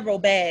or several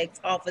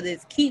bags off of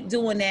this, keep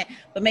doing that.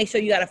 But make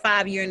sure you got a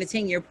 5-year and a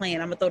 10-year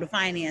plan. I'm going to throw the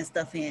finance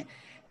stuff in.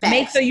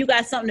 Make sure you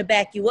got something to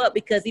back you up,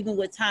 because even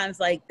with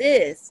times like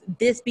this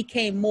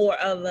became more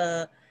of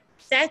a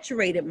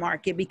saturated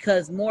market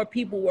because more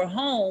people were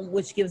home,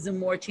 which gives them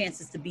more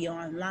chances to be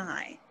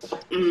online.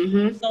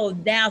 So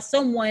now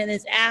someone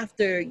is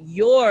after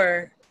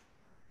your,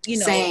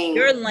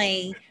 your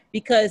lane,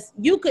 because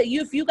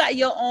if you got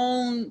your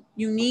own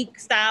unique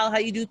style, how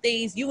you do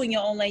things, you in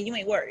your own lane, you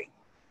ain't worried.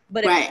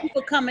 But if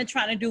people come and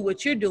trying to do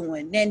what you're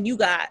doing, then you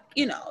got,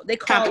 they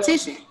call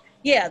competition.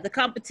 The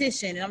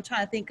competition, and I'm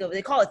trying to think of,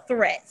 they call it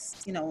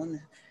threats, in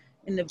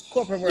the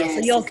corporate world. So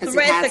your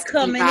threats are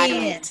coming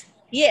in.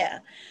 Yeah.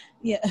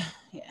 No,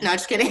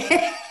 just kidding.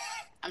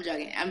 I'm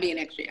joking. I'm being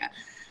extra.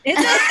 They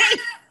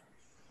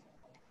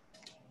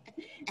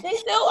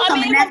still,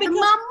 coming after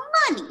my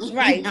money.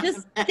 Right.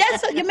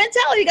 That's your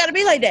mentality got to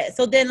be like that.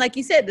 So then, like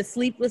you said, the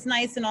sleepless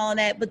nights and all of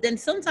that. But then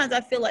sometimes I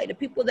feel like the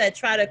people that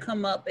try to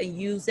come up and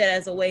use that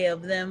as a way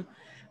of them,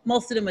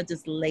 most of them are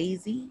just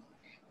lazy.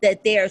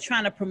 That they are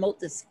trying to promote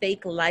this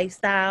fake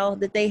lifestyle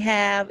that they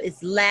have.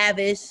 It's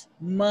lavish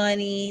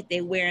money. They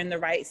wearing the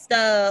right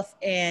stuff.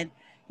 And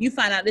you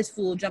find out this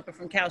fool jumping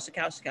from couch to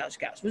couch to couch to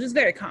couch, which is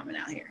very common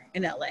out here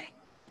in LA.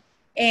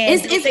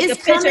 And take a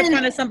picture in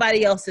front of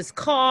somebody else's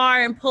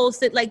car and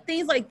post it, like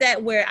things like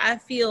that, where I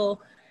feel,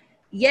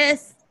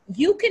 yes,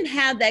 you can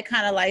have that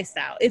kind of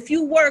lifestyle. If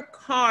you work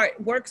hard,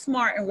 work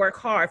smart, and work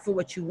hard for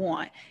what you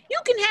want, you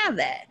can have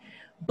that.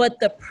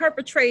 But the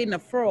perpetrating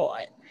of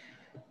fraud.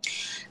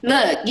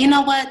 Look, you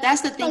know what?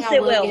 That's the thing I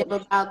will give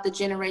about the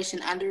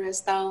generation under us,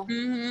 though.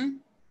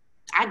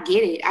 I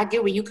get it. I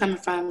get where you coming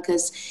from,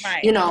 because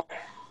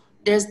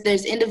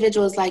there's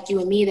individuals like you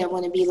and me that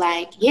want to be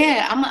like,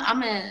 yeah, I'm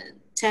gonna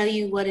tell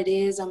you what it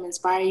is. I'm gonna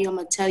inspire you. I'm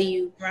gonna tell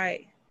you,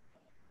 right?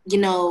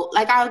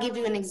 Like I'll give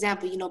you an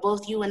example.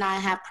 Both you and I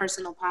have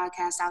personal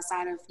podcasts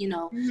outside of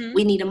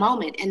We Need a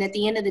Moment, and at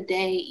the end of the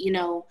day,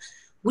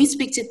 we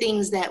speak to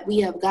things that we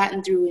have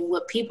gotten through, and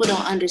what people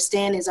don't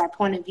understand is our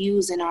point of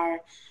views and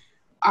our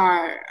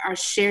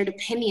shared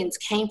opinions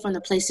came from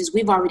the places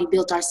we've already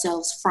built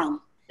ourselves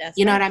from.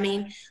 You know what I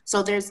mean?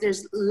 So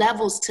there's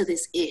levels to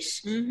this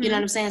ish. You know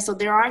what I'm saying? So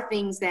there are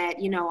things that,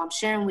 I'm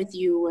sharing with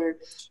you, or,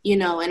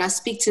 and I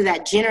speak to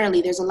that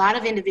generally. There's a lot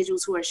of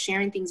individuals who are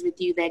sharing things with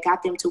you that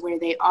got them to where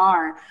they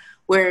are,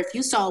 where if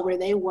you saw where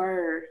they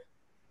were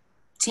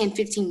 10,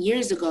 15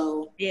 years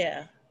ago,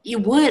 you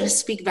would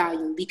speak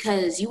volume,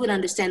 because you would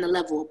understand the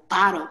level of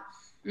bottom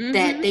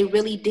that they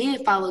really did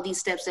follow these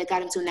steps that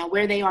got them to. Now,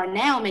 where they are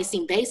now may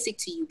seem basic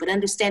to you, but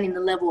understanding the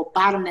level of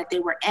bottom that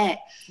they were at,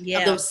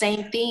 of those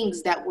same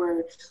things that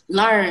were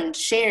learned,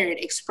 shared,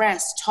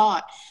 expressed,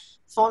 taught,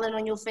 falling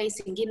on your face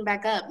and getting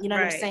back up. You know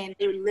what I'm saying?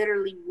 They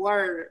literally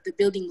were the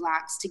building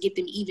blocks to get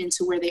them even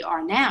to where they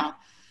are now.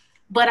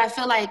 But I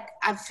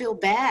feel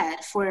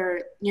bad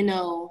for,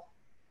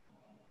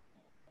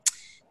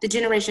 the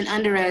generation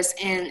under us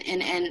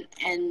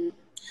and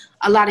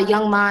a lot of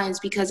young minds,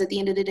 because at the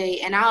end of the day,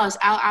 and I'll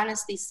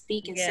honestly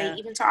speak and say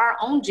even to our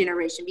own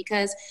generation,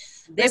 because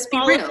let's be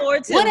real,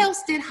 what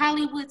else did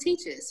Hollywood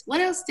teach us? What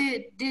else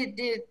did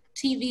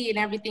TV and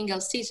everything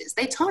else teach us?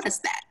 They taught us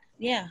that.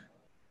 Yeah.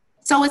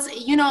 So it's,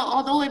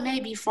 although it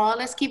may be fall,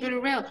 let's keep it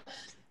real.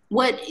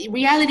 What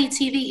reality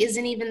TV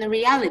isn't even the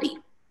reality.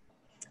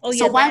 Oh,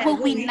 so why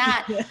would we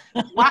not,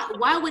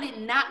 why would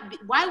it not be,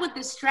 why would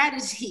the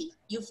strategy,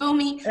 you feel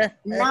me,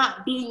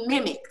 not be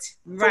mimicked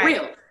for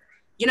real?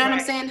 You know what I'm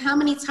saying? How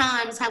many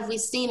times have we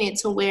seen it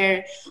to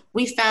where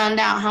we found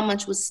out how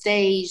much was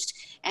staged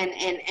and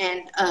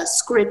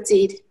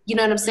scripted, you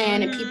know what I'm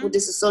saying? And people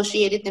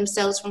disassociated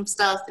themselves from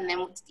stuff, and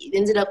then it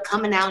ended up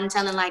coming out and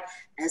telling like,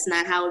 that's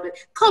not how it,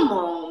 come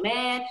on,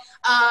 man.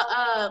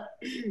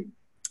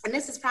 And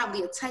this is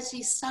probably a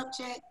touchy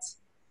subject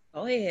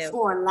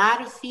for a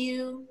lot of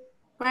you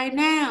right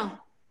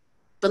now.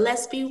 But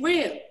let's be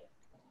real.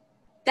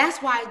 That's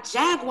why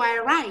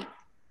Jaguar Wright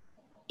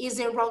is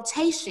in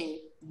rotation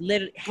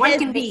literally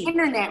breaking the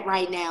internet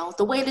right now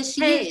the way that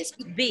she is.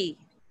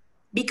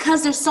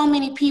 Because there's so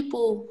many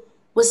people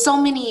with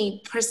so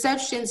many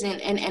perceptions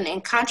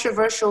and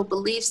controversial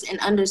beliefs and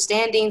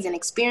understandings and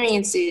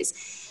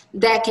experiences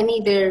that can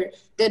either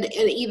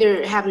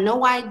have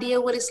no idea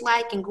what it's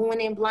like and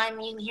going in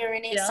blindly and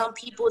hearing it. Some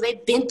people,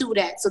 they've been through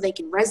that so they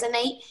can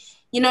resonate.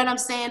 You know what I'm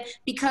saying?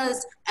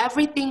 Because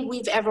everything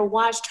we've ever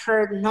watched,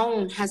 heard,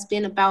 known has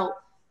been about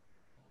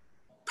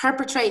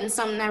perpetrating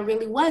something that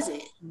really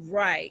wasn't.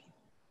 Right.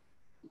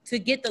 To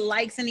get the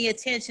likes and the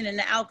attention and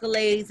the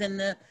accolades and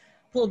the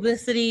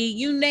publicity,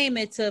 you name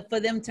it, for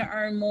them to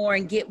earn more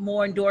and get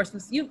more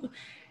endorsements. The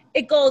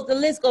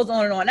list goes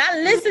on and on. I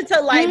listened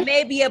to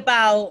maybe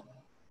about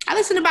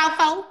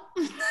four.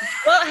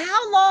 Well,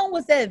 how long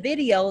was that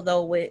video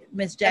though with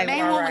Miss Jaguar?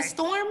 The main one was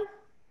Storm.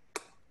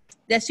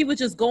 That she was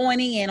just going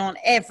in on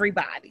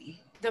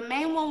everybody. The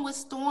main one was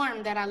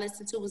Storm that I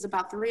listened to was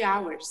about 3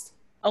 hours.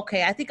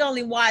 Okay, I think I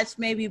only watched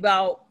maybe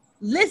about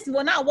listen.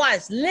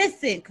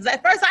 Because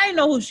at first I didn't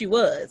know who she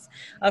was.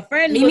 A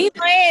friend was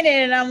playing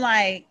it, and I'm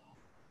like,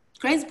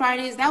 crazy part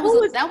is that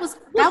was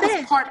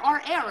part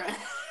our era.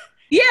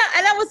 Yeah,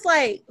 and I was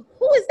like,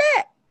 who is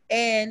that?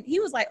 And he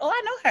was like, oh,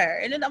 I know her.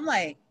 And then I'm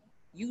like,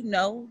 you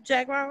know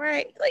Jaguar,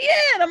 right? Like,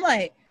 yeah. And I'm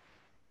like,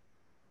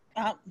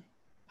 I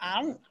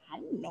don't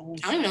know who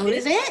I don't know who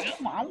this is.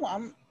 I'm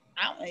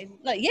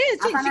like, yeah,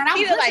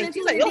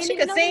 she's like, oh, she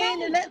can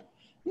sing and that.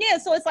 Yeah,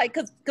 so it's like,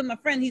 cause my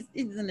friend, he's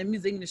in the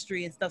music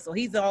industry and stuff, so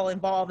he's all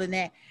involved in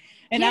that.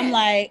 And I'm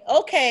like,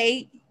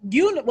 okay,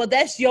 well,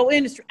 that's your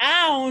industry.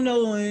 I don't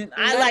know.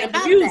 I like the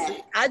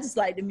music. I just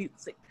like the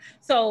music.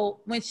 So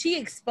when she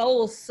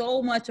exposed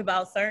so much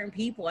about certain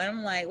people, and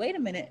I'm like, wait a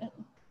minute,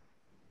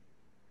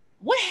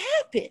 what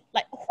happened?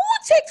 Like, who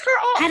ticked her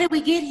off? How did we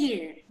get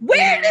here?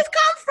 Where did this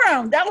come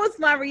from? That was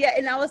my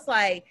reaction. And I was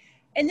like,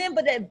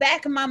 but the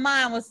back of my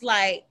mind was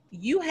like,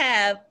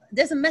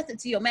 there's a method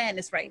to your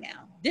madness right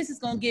now. This is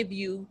going to give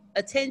you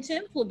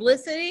attention,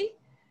 publicity.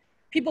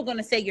 People are going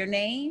to say your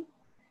name,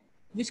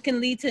 which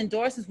can lead to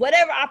endorsements,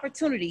 whatever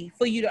opportunity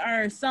for you to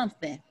earn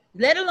something,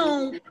 let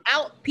alone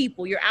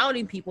you're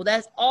outing people.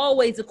 That's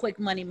always a quick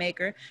money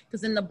maker,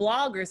 because then the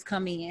bloggers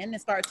come in and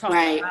start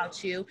talking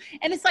about you.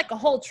 And it's like a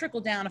whole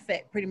trickle down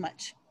effect, pretty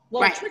much.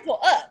 Well, trickle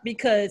up,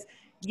 because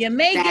you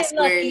may get lucky. That's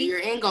where your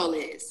end goal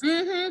is.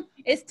 Mm-hmm.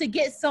 It's to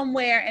get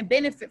somewhere and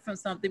benefit from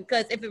something,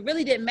 because if it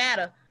really didn't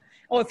matter,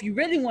 or if you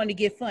really wanted to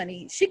get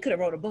funny, she could have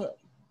wrote a book.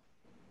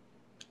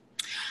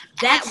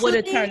 That would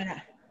have turned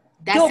out.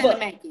 That's in the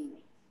making.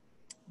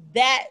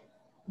 That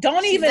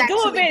don't even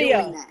do a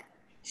video.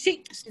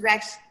 She's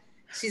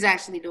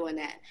actually doing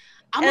that.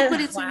 I'm gonna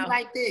put it to you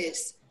like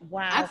this.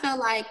 Wow. I feel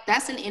like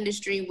that's an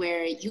industry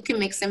where you can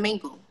mix and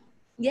mingle.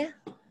 Yeah.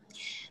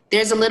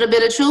 There's a little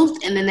bit of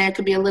truth, and then there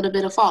could be a little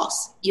bit of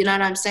false. You know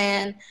what I'm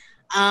saying?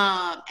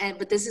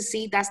 But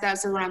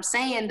that's what I'm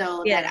saying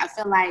though. Yeah. That I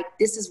feel like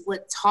this is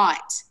what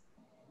taught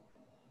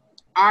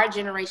our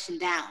generation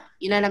down.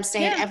 You know what I'm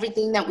saying? Yeah.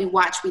 Everything that we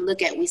watch, we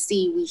look at, we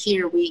see, we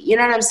hear, you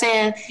know what I'm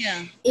saying?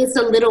 Yeah. It's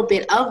a little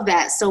bit of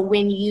that. So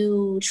when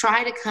you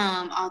try to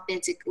come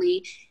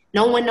authentically,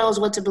 no one knows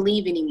what to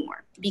believe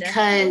anymore,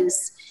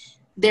 because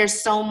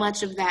there's so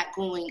much of that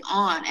going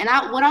on. And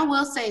what I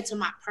will say, to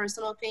my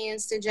personal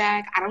opinions to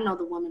Jag, I don't know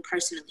the woman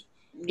personally.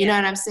 You know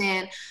what I'm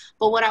saying?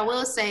 But what I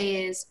will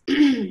say is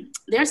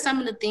there's some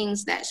of the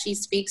things that she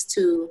speaks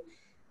to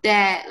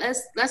that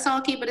let's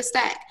all keep it a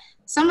stack.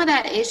 Some of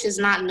that ish is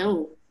not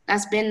new.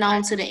 That's been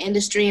known to the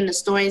industry and the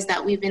stories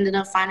that we've ended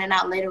up finding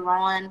out later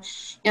on. You know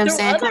what I'm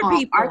saying? Come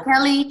on, R.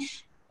 Kelly,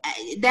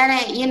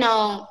 that ain't,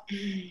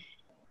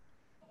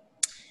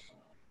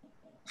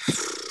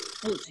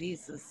 Oh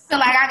Jesus! So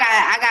like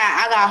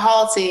I got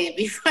halted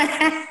before.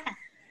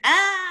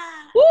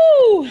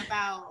 Woo!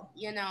 About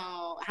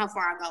how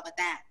far I go with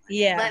that.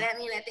 Yeah. But I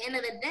mean, at the end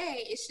of the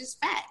day, it's just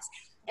facts.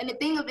 And the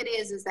thing of it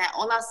is that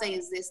all I'll say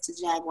is this to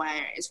Jaguar,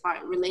 as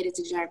far related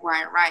to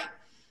Jaguar, right?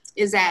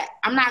 Is that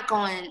I'm not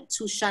going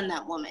to shun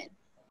that woman,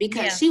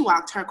 because she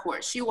walked her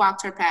course. She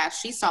walked her path.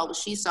 She saw what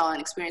she saw and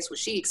experienced what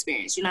she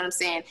experienced. You know what I'm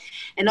saying?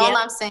 And all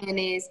I'm saying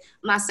is,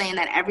 I'm not saying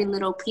that every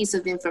little piece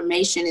of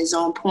information is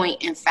on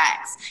point and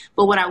facts.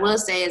 But what I will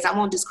say is I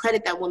won't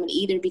discredit that woman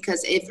either,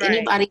 because if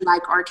anybody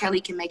like R.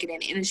 Kelly can make it in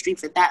the industry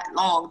for that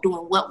long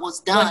doing what was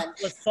done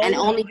and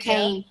only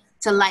came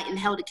to light and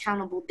held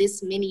accountable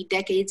this many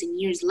decades and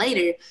years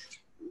later,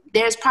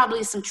 there's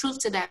probably some truth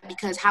to that,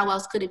 because how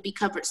else could it be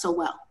covered so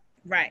well?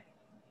 Right.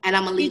 And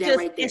I'm going to leave that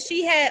right there. And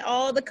she had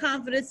all the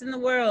confidence in the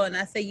world. And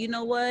I say, you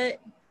know what?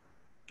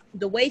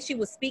 The way she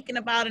was speaking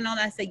about it and all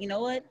that, I said, you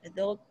know what?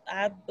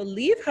 I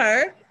believe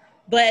her.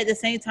 But at the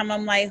same time,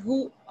 I'm like,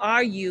 who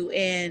are you?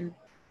 And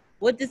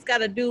what this got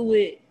to do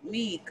with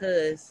me?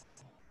 Because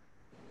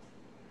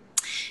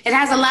it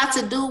has a lot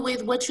to do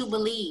with what you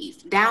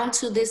believe, down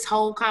to this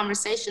whole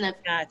conversation of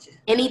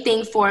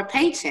anything for a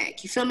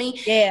paycheck. You feel me?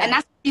 Yeah. And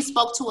that's what she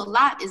spoke to a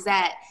lot, is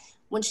that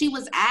when she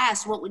was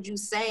asked, what would you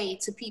say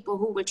to people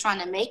who were trying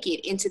to make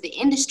it into the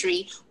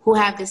industry, who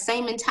have the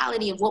same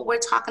mentality of what we're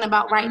talking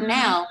about right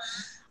now?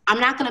 I'm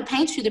not going to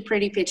paint you the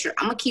pretty picture.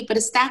 I'm going to keep it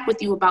a stack with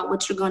you about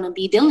what you're going to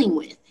be dealing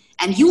with.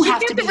 And you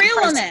have to be real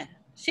on that.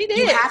 She did.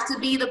 You have to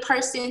be the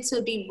person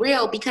to be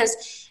real,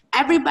 because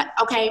everybody,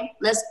 okay,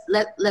 let's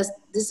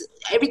this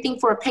everything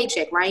for a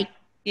paycheck, right?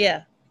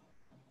 Yeah.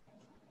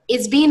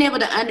 It's being able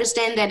to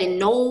understand that in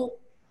no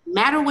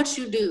matter what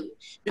you do,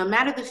 no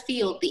matter the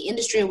field, the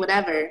industry, or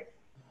whatever,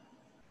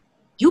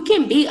 you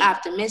can be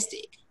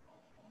optimistic.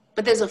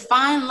 But there's a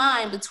fine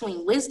line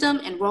between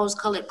wisdom and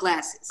rose-colored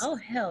glasses. Oh,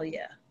 hell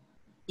yeah.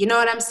 You know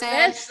what I'm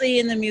saying? Especially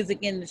in the music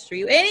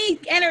industry. Any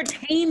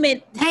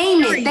entertainment.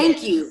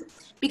 Thank you.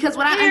 Because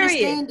what I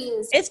understand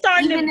is it's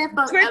starting to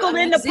trickle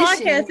in the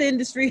podcast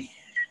industry.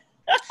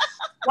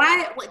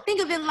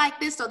 Think of it like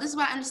this, though. This is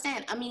what I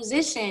understand. A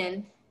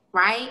musician,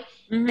 right?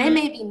 Mm-hmm. They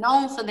may be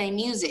known for their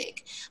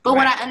music. But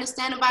what I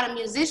understand about a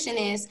musician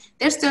is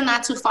they're still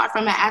not too far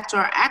from an actor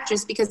or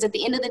actress, because at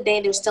the end of the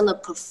day, they're still a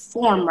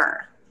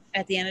performer.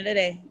 At the end of the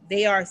day,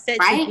 they are set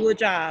to do a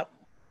job.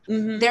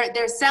 Mm-hmm.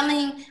 They're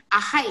selling a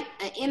hype,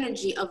 an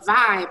energy, a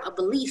vibe, a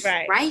belief,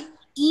 right?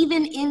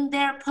 Even in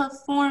their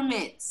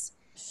performance.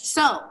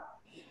 So, I'm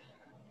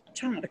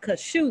trying to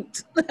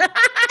shoot.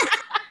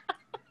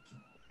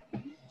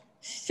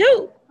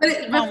 Shoot.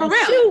 But for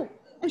real, shoot.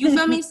 You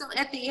feel me? So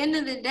at the end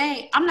of the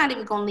day, I'm not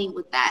even going to lead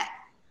with that.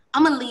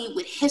 I'm going to lead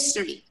with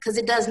history, because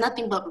it does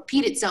nothing but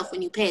repeat itself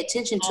when you pay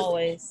attention to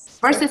it.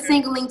 Versus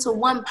singling to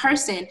one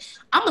person,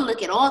 I'm going to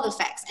look at all the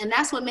facts. And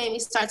that's what made me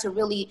start to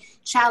really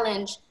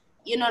challenge,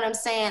 you know what I'm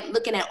saying,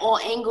 looking at all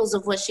angles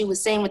of what she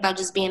was saying without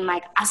just being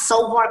like, I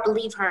so hard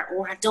believe her,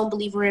 or I don't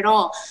believe her at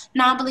all.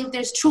 No, I believe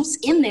there's truths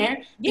in there,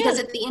 because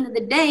at the end of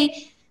the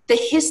day, the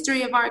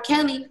history of R.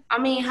 Kelly, I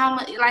mean, how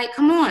much, like,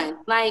 come on,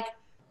 like,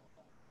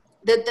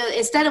 the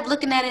instead of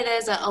looking at it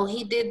as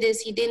he did this,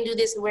 he didn't do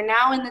this. We're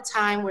now in the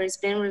time where it's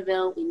been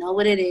revealed. We know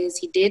what it is.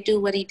 He did do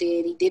what he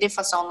did. He did it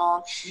for so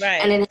long. Right.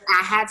 And then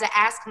I had to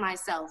ask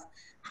myself,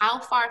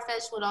 how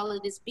far-fetched would all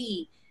of this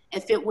be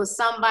if it was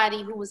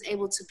somebody who was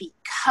able to be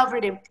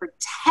covered and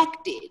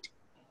protected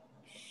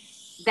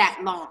that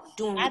long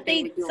doing what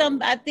they were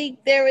doing? I think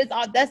there is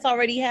that's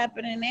already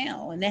happening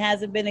now, and it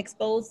hasn't been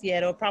exposed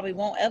yet, or probably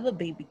won't ever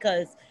be,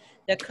 because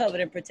they're covered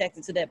and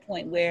protected to that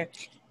point where,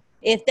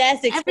 if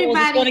that's exposed,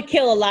 it's going to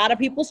kill a lot of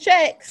people's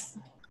checks.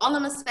 All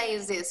I'm going to say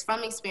is this,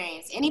 from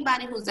experience.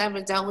 Anybody who's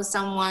ever dealt with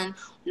someone,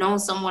 known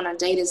someone, or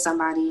dated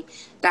somebody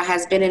that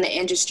has been in the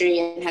industry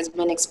and has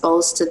been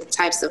exposed to the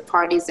types of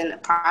parties and the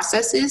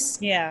processes.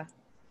 Yeah.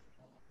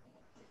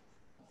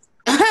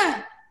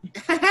 I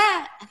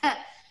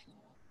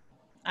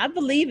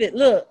believe it.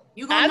 Look,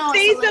 I've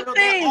seen some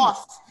things.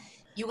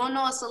 You're going to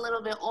know it's a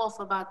little bit off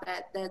about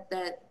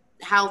that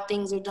how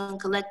things are done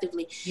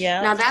collectively.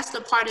 Yeah. Now that's the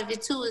part of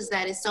it too, is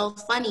that it's so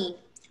funny.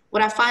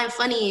 What I find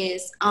funny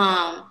is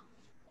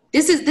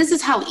this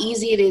is how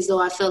easy it is, though,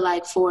 I feel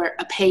like, for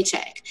a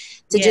paycheck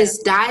to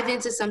just dive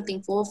into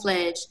something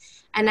full-fledged.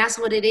 And that's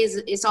what it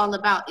is. It's all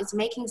about. It's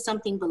making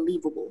something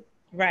believable.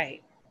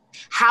 Right.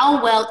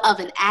 How well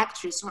of an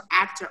actress or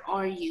actor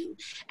are you?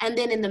 And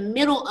then in the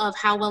middle of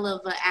how well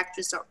of an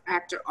actress or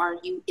actor are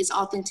you is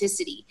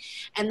authenticity.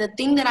 And the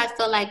thing that I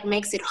feel like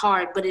makes it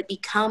hard, but it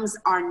becomes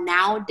our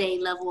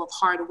nowadays level of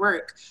hard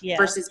work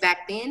versus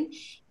back then,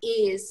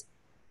 is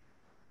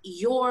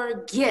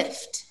your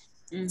gift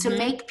to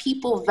make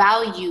people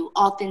value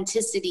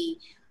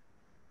authenticity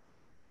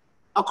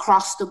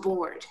across the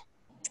board,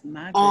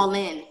 all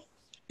in.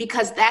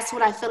 Because that's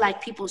what I feel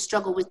like people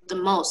struggle with the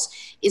most,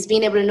 is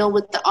being able to know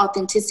what the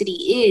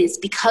authenticity is,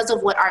 because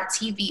of what our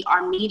TV,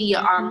 our media,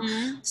 our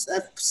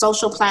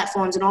social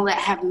platforms and all that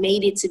have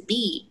made it to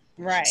be.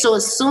 Right. So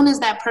as soon as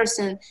that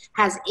person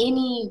has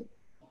any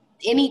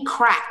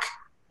crack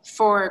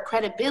for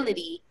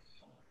credibility,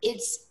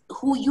 it's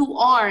who you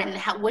are and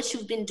what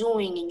you've been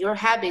doing and your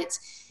habits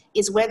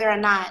is whether or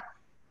not,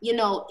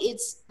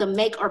 it's the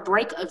make or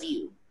break of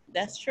you.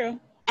 That's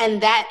true.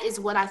 And that is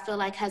what I feel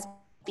like has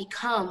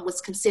become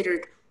what's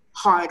considered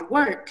hard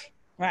work,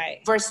 right?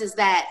 Versus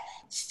that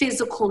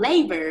physical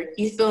labor,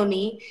 you feel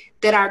me,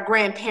 that our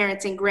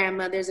grandparents and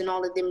grandmothers and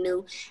all of them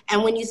knew.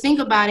 And when you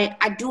think about it,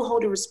 I do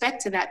hold a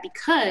respect to that,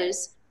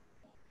 because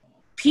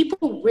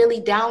people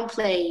really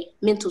downplay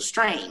mental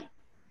strain.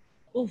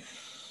 Because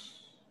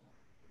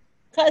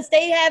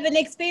they haven't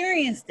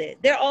experienced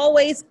it.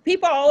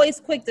 People are always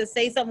quick to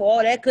say something,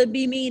 oh, that could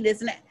be me, this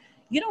and that.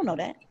 You don't know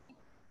that.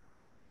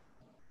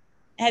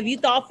 Have you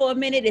thought for a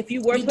minute, if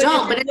you were put in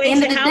a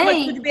situation, how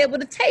much would you be able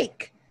to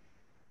take?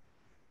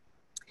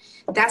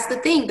 That's the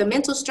thing. The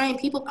mental strain,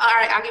 people, all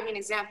right, I'll give you an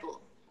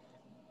example.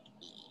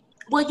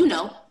 Well,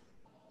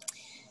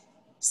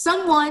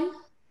 someone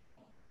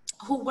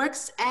who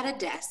works at a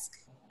desk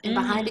and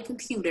behind a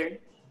computer,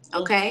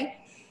 okay,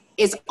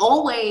 is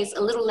always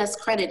a little less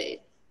credited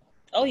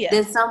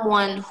than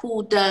someone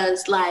who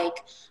does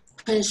like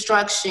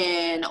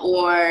construction,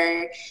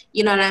 or,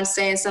 you know what I'm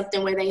saying,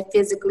 something where they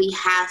physically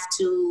have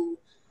to,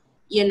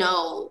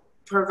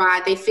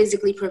 they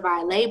physically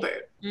provide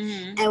labor.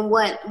 And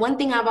one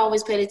thing I've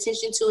always paid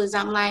attention to is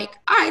I'm like,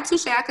 all right,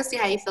 touche, I can see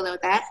how you feel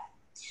with that.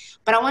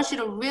 But I want you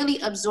to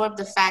really absorb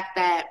the fact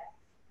that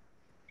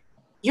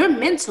your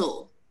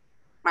mental,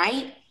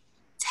 right,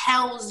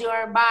 tells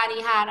your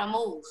body how to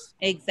move.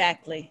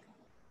 Exactly.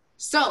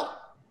 So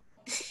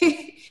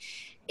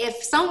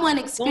if someone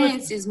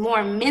experiences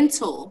more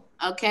mental,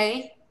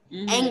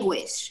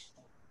 anguish,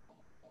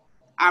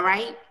 all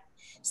right,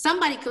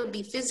 somebody could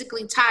be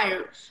physically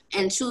tired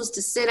and choose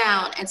to sit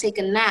down and take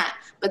a nap,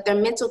 but their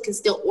mental can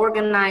still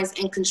organize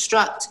and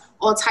construct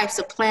all types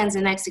of plans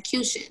and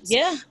executions.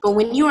 Yeah. But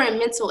when you are in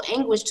mental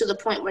anguish to the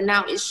point where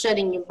now it's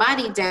shutting your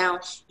body down,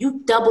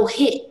 you double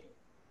hit.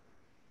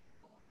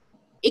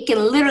 It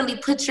can literally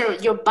put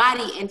your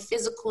body in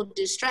physical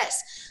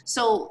distress.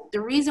 So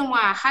the reason why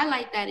I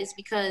highlight that is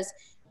because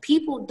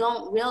people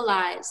don't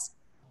realize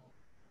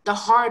the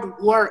hard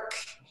work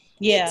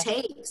it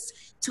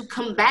takes to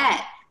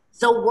combat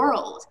the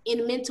world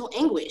in mental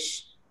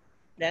anguish.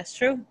 That's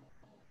true.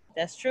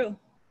 That's true.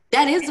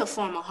 That is a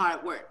form of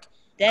hard work.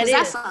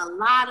 That's a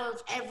lot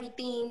of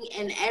everything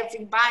and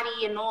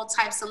everybody and all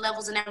types of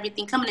levels and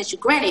everything coming at you.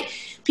 Granted,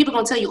 people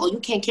gonna tell you, oh, you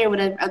can't care what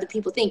other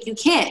people think. You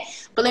can't.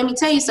 But let me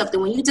tell you something.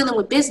 When you're dealing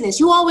with business,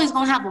 you always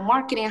gonna have a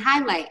marketing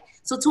highlight.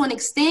 So to an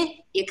extent,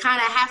 you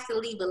kind of have to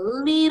leave a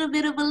little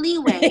bit of a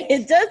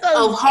leeway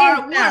of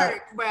hard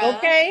work, bro.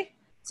 Okay.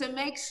 To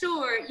make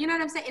sure, you know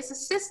what I'm saying? It's a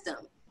system.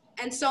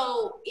 And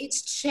so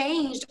it's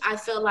changed, I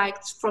feel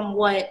like, from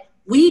what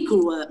we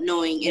grew up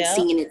knowing and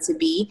seeing it to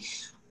be.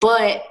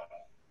 But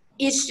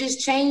it's just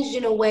changed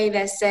in a way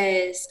that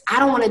says, I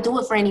don't want to do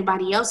it for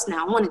anybody else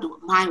now. I want to do it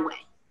my way.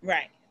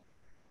 Right.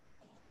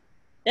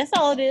 That's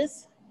all it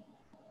is.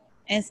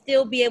 And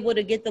still be able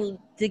to get the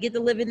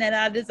living that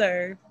I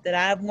deserve, that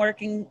I'm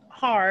working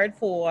hard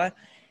for,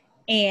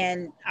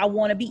 and I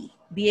want to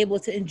be able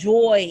to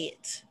enjoy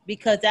it.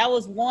 Because that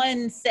was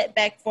one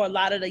setback for a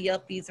lot of the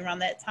yuppies around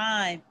that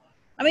time.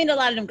 I mean, a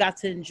lot of them got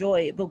to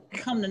enjoy it, but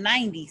come the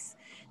 90s,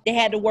 they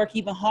had to work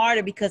even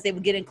harder because they were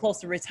getting close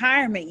to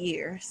retirement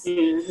years.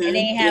 And they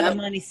didn't have the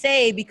money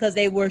saved because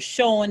they were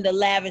showing the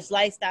lavish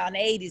lifestyle in the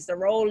 80s, the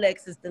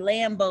Rolexes, the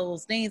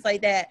Lambos, things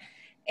like that.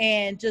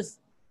 And just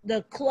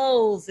the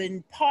clothes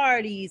and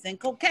parties and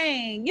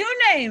cocaine, you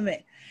name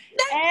it.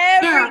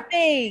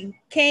 Everything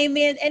came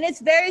in. And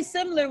it's very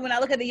similar when I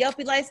look at the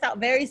yuppie lifestyle,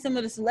 very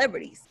similar to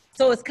celebrities.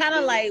 So it's kind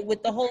of like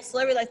with the whole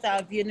celebrity lifestyle,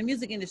 if you're in the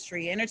music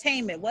industry,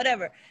 entertainment,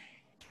 whatever,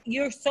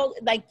 you're so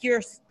like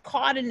you're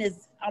caught in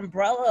this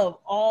umbrella of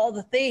all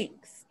the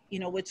things, you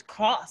know, which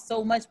cost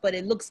so much, but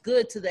it looks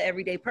good to the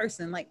everyday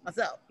person like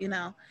myself, you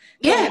know.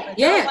 Yeah.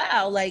 Oh,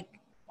 wow, like,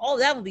 oh,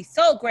 that would be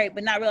so great,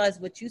 but not realize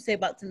what you say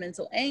about the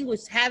mental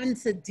anguish, having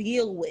to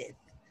deal with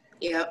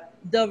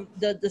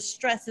the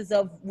stresses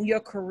of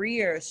your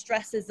career,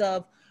 stresses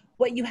of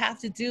what you have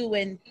to do,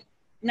 and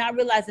not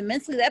realizing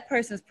mentally that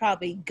person's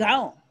probably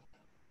gone.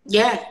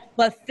 Yeah.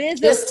 But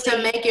physically, just to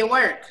make it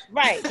work.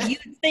 Right. You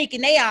thinking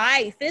they all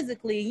right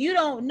physically, you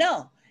don't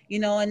know, you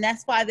know, and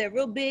that's why they're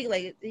real big.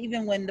 Like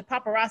even when the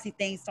paparazzi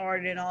thing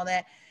started and all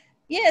that,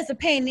 yeah, it's a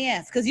pain in the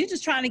ass because you're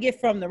just trying to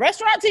get from the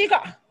restaurant to your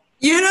car.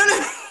 You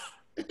know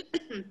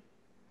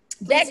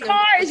that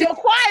car is your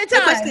quiet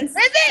time.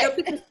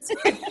 That's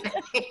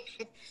it.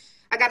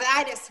 I got an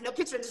itis. No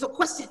picture, just no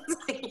questions.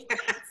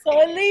 So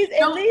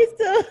it leads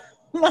to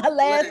my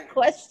last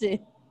question.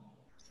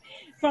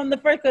 From the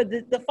first,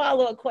 the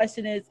follow-up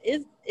question is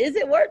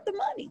it worth the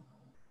money?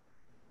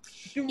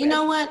 You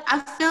know what? I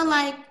feel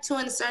like to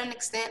a certain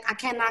extent, I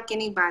can't knock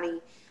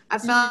anybody. I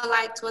feel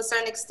like to a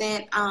certain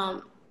extent,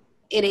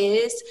 it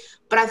is.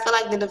 But I feel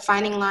like the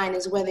defining line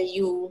is whether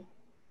you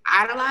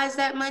idolize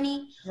that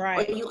money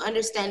or you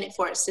understand it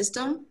for a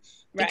system.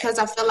 Because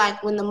I feel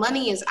like when the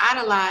money is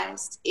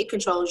idolized, it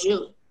controls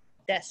you.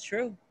 That's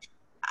true.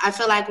 I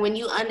feel like when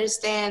you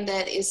understand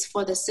that it's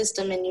for the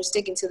system and you're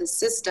sticking to the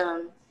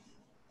system,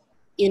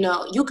 you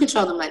know, you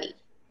control the money.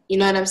 You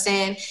know what I'm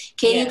saying?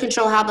 Can you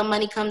control how the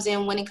money comes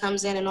in, when it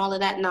comes in, and all of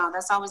that? No,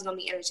 that's always going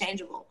to be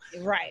interchangeable.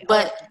 Right.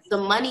 But the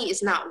money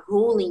is not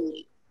ruling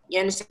you. You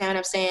understand what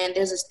I'm saying?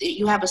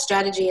 You have a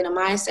strategy and a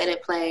mindset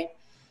at play.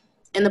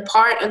 And the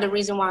part of the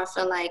reason why I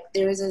feel like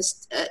there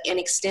is an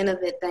extent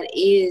of it that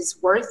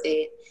is worth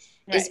it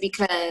is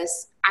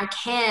because I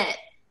can't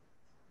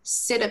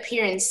sit up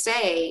here and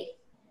say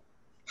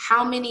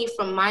how many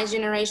from my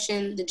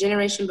generation, the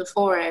generation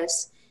before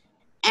us,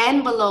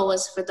 and below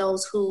us, for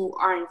those who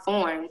are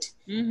informed,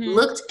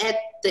 looked at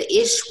the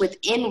ish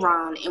with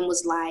Enron and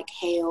was like,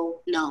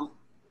 hell no.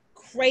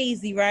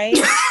 Crazy, right?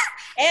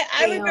 And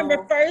I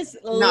remember first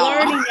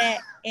learning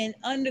that in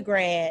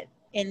undergrad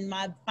in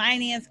my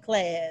finance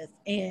class,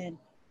 and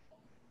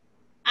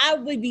I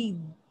would be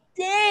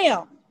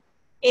damn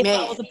if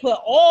I was to put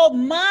all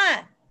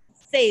my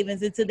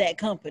savings into that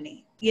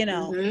company, you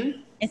know,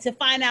 and to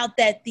find out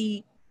that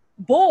the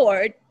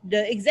board,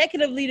 the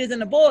executive leaders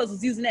and the boards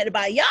was using that to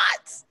buy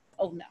yachts.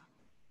 Oh no.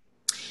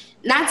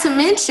 Not to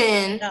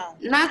mention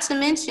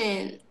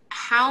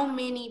how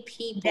many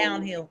people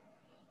downhill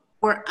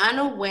were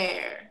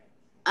unaware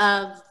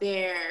of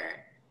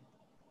their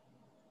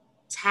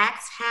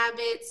tax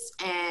habits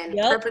and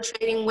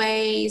perpetrating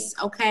ways.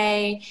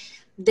 Okay.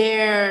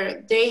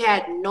 they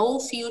had no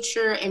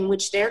future, in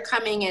which they're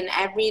coming in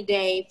every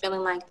day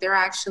feeling like they're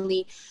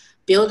actually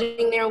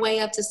building their way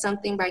up to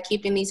something by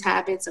keeping these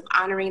habits of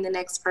honoring the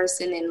next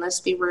person and, let's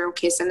be real,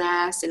 kissing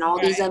ass and all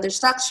these other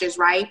structures,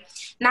 right?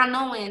 Not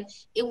knowing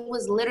it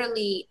was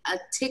literally a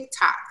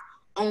TikTok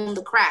on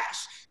the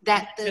crash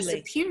that the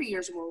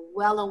superiors were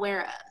well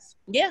aware of.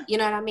 Yeah. You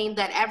know what I mean?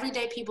 That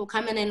everyday people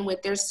coming in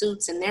with their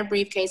suits and their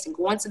briefcase and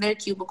going to their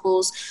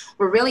cubicles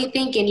were really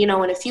thinking, you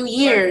know, in a few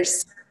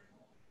years,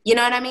 you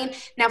know what I mean?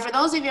 Now, for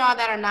those of y'all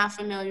that are not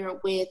familiar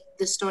with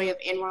the story of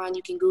Enron,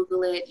 you can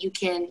Google it. You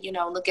can, you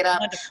know, look it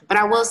up. But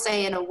I will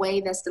say, in a way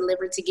that's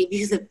delivered to give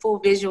you the full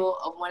visual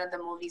of one of the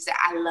movies that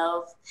I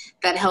love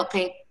that helped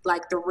paint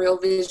like the real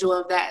visual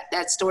of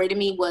that story to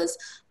me, was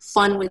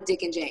Fun with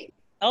Dick and Jane.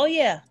 Oh,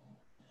 yeah.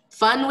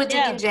 Fun with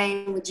Dick and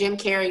Jane with Jim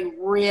Carrey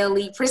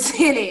really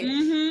presented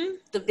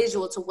the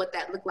visual to what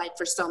that looked like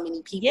for so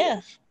many people.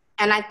 Yeah.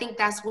 And I think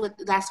that's what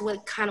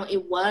kind of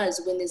it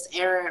was when this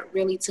era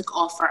really took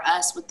off for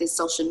us with this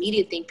social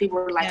media thing. People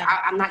were like,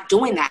 I'm not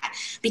doing that,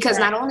 because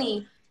not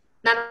only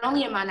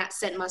am I not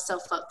setting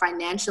myself up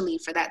financially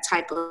for that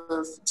type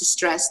of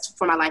distress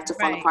for my life to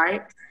fall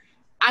apart,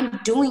 I'm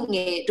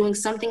doing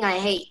something I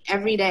hate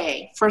every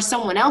day for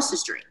someone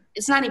else's dream.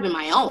 It's not even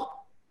my own.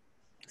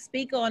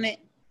 Speak on it.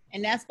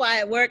 And that's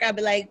why at work, I'll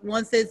be like,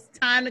 once it's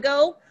time to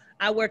go,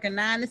 I work a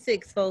 9 to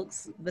 6,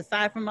 folks.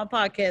 Aside from my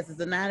podcast, it's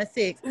a 9 to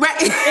 6. Right.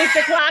 6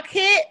 o'clock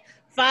hit,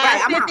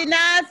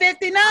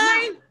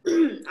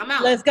 5:59, I'm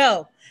out. Let's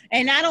go.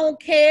 And I don't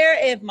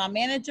care if my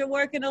manager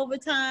working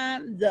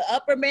overtime, the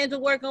upper manager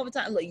working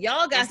overtime. Look,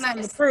 y'all got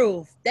something to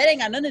prove. That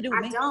ain't got nothing to do with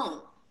me. I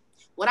don't.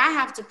 What I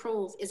have to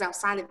prove is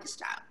outside of this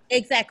job.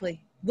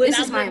 Exactly. This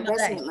is my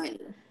investment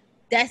money.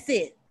 That's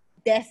it.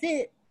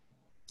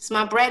 It's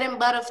my bread and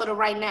butter for the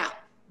right now.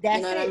 That's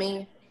you know what I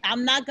mean?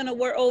 I'm not going to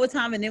work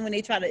overtime. And then when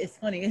they try to, it's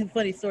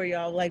funny story,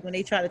 y'all. Like when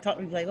they try to talk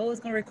to me, like, oh, it's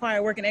going to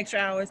require working extra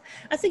hours.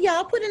 I said, yeah,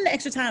 I'll put in the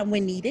extra time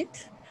when needed.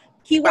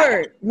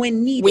 Keyword,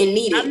 when needed. When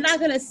needed. I'm not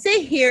going to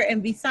sit here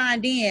and be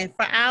signed in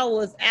for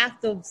hours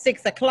after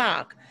 6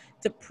 o'clock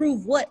to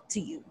prove what to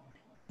you.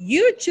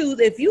 You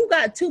choose, if you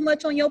got too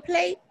much on your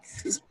plate,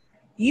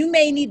 you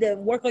may need to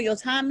work on your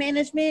time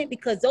management,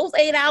 because those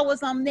 8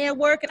 hours I'm there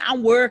working,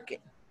 I'm working.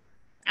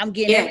 I'm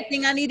getting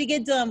everything I need to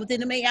get done within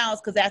the 8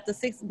 hours, because after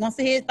 6, once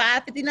it hits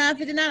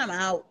 5:59, I'm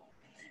out.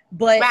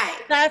 But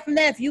aside from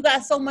that, if you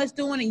got so much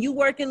doing and you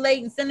working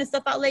late and sending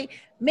stuff out late,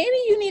 maybe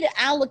you need to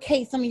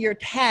allocate some of your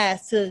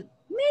tasks to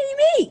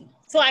me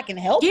so I can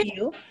help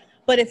you.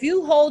 But if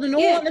you holding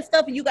on to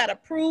stuff and you got to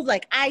prove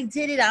like, I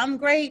did it, I'm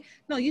great.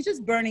 No, you're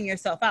just burning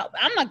yourself out.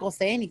 I'm not going to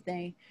say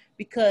anything,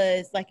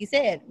 because like you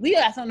said, we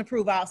got something to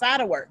prove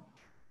outside of work.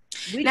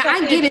 Now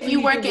I get if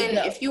you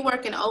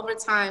working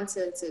overtime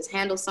to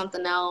handle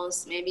something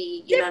else,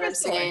 maybe you know what I'm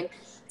saying,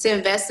 to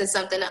invest in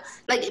something else.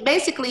 Like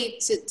basically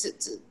to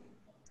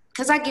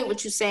because I get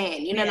what you're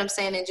saying, you know what I'm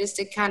saying, and just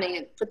to kind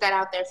of put that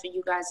out there for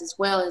you guys as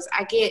well, is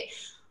I get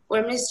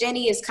where Miss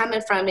Jenny is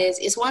coming from. Is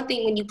it's one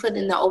thing when you put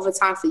in the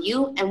overtime for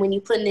you, and when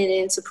you putting it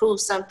in to prove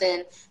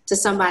something to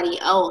somebody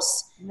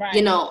else,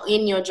 you know,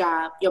 in your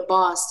job, your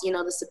boss, you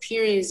know, the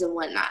superiors and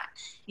whatnot.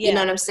 You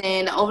know what I'm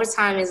saying? The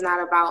overtime is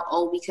not about,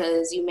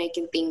 because you're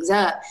making things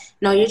up.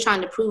 No, you're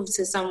trying to prove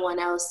to someone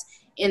else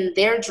in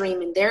their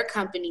dream, in their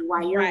company,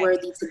 why you're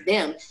worthy to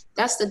them.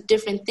 That's the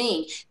different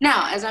thing.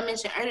 Now, as I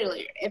mentioned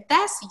earlier, if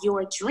that's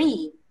your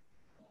dream,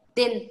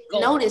 then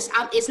notice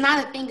it's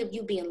not a thing of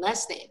you being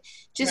less than.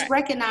 Just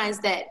recognize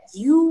that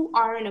you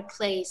are in a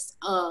place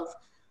of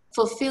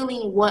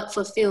fulfilling what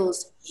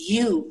fulfills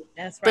you.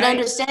 That's right. But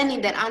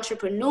understanding that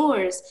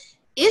entrepreneurs,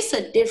 it's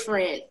a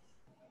different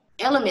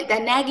element.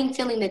 That nagging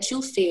feeling that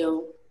you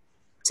feel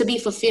to be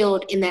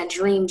fulfilled in that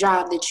dream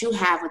job that you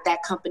have with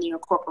that company or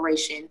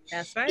corporation.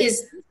 That's right.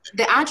 Is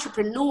the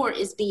entrepreneur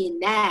is being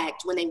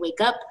nagged when they wake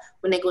up,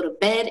 when they go to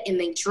bed, in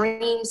their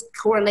dreams,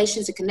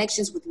 correlations and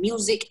connections with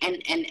music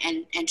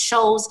and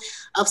shows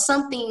of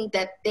something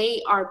that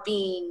they are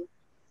being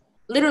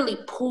literally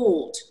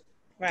pulled,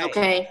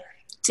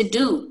 to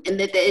do. And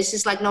that it's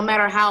just like, no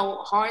matter how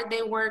hard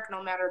they work,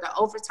 no matter the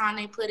overtime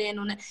they put in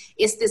on it,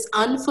 it's this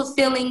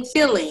unfulfilling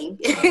feeling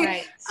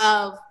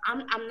of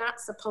I'm not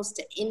supposed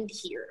to end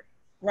here.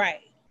 Right.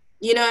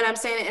 You know what I'm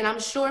saying? And I'm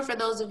sure for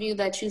those of you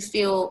that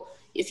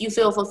if you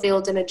feel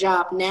fulfilled in a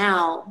job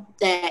now,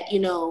 that, you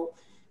know,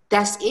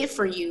 that's it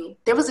for you.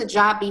 There was a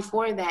job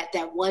before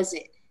that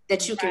wasn't,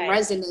 that you can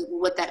resonate with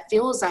what that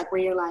feels like,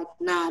 where you're like,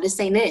 nah, this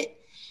ain't it.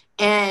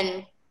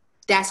 And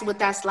that's what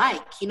that's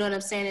like. You know what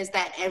I'm saying? Is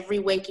that every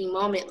waking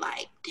moment,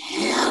 like,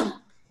 damn.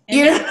 And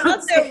there's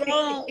nothing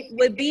wrong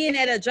with being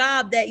at a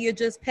job that you're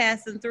just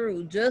passing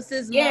through, just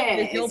as much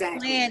as your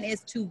plan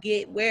is to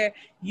get where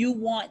you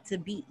want to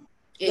be.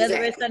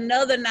 Whether it's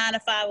another 9 to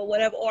 5 or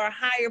whatever, or a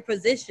higher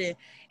position,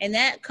 and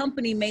that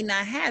company may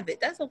not have it.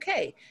 That's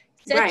okay.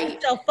 Set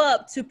yourself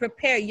up to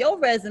prepare your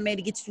resume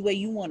to get you where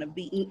you want to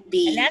be.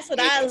 And that's what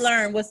I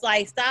learned was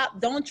like,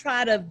 don't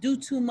try to do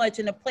too much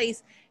in a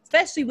place,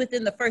 especially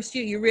within the first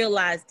year. You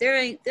realize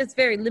there's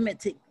very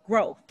limited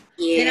growth.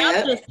 then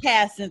I'm just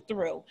passing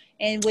through.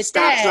 And with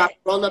Stop, that, drop,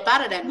 roll up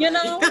out of that money. you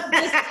know,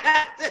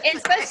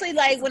 especially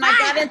like when I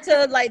got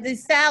into like the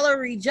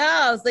salary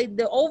jobs, like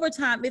the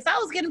overtime, if I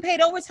was getting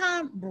paid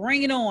overtime,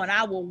 bring it on.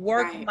 I will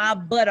work my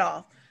butt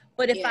off.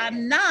 But if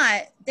I'm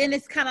not, then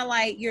it's kind of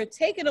like you're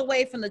taking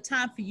away from the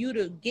time for you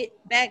to get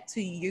back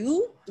to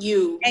you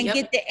and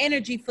get the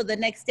energy for the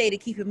next day to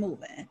keep it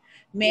moving.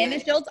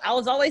 Manage those. I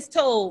was always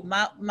told,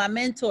 my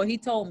mentor, he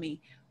told me,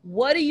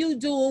 what are you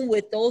doing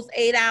with those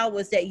 8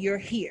 hours that you're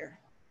here?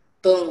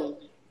 Boom.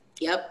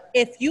 Yep.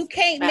 If you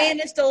can't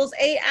manage those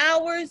 8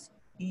 hours,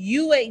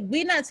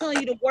 we're not telling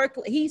you to work.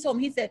 He told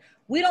me, he said,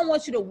 we don't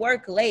want you to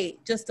work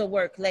late just to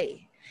work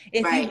late.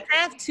 If you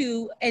have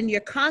to, and you're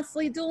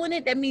constantly doing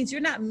it, that means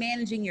you're not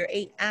managing your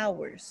 8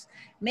 hours.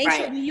 Make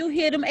sure when you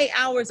hear them 8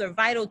 hours are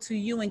vital to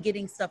you and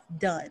getting stuff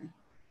done.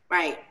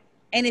 Right.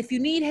 And if you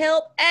need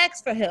help,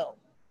 ask for help.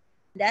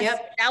 That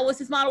was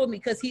his model with me,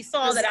 because he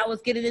saw that I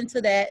was getting into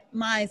that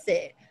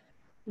mindset.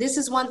 This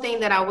is one thing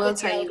that I will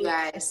tell you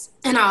guys.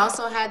 And I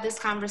also had this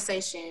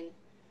conversation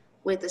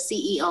with the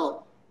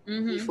CEO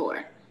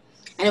before.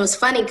 And it was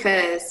funny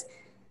because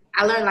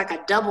I learned like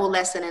a double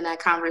lesson in that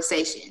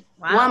conversation.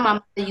 Wow. One, my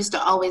mother used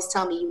to always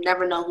tell me, you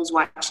never know who's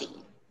watching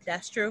you.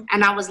 That's true.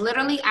 And I was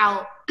literally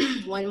out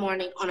one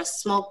morning on a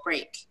smoke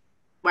break,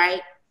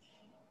 right?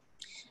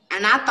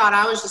 And I thought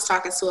I was just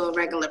talking to a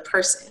regular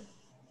person.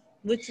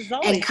 Which is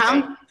always and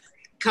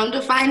come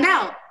to find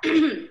out,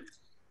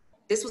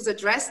 this was a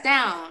dressed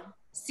down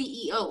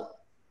CEO.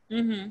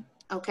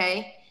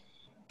 Okay.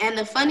 And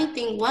the funny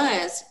thing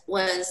was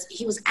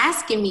he was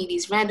asking me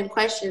these random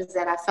questions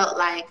that I felt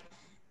like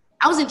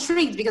I was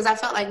intrigued, because I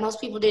felt like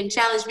most people didn't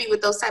challenge me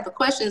with those type of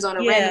questions on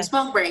a random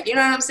smoke break. You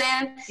know what I'm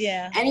saying?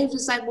 Yeah. And he was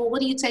just like, well, what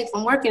do you take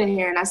from working in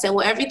here? And I said,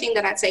 well, everything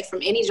that I take from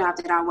any job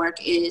that I work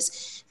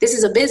this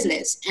is a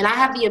business. And I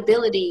have the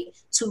ability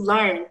to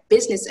learn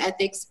business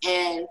ethics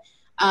and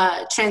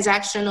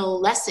transactional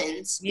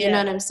lessons, you know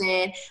what I'm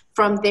saying,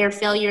 from their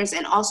failures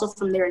and also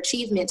from their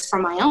achievements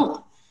from my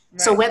own.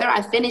 Right. So whether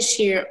I finish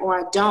here or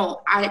I don't,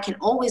 I can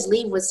always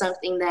leave with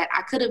something that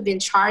I could have been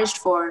charged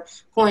for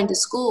going to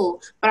school,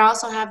 but I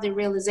also have the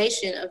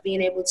realization of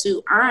being able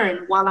to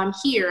earn while I'm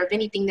here of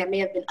anything that may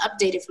have been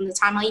updated from the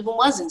time I even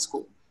was in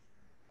school,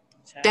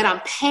 that I'm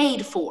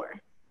paid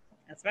for.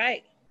 That's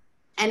right.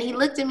 And he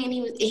looked at me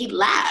and he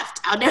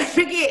laughed. I'll never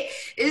forget.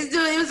 This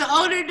dude, it was an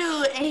older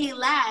dude, and he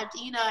laughed,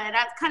 you know, and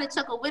I kind of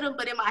chuckled with him,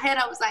 but in my head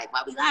I was like,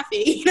 why we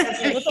laughing? You know?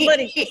 What's so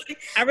funny?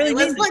 I really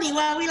was funny,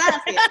 why we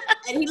laughing?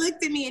 And he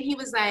looked at me and he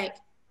was like,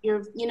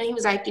 you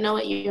know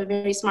what, you're a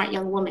very smart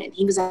young woman.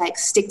 He was like,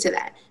 stick to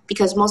that,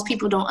 because most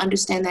people don't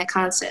understand that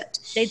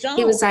concept. They don't.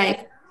 He was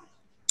like,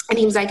 and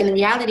the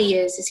reality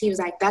is he was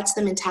like, that's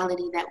the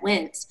mentality that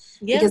wins.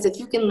 Yep. Because if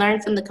you can learn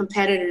from the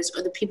competitors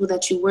or the people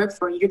that you work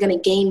for, you're going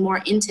to gain more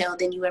intel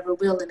than you ever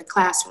will in a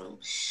classroom.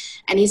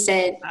 And he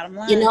said,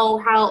 you know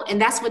how, and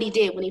that's what he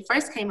did. When he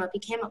first came up,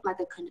 like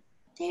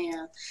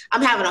damn,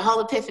 I'm having a whole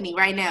epiphany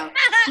right now.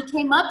 He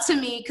came up to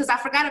me, because I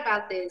forgot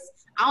about this.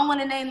 I don't want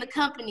to name the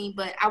company,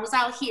 but I was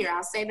out here.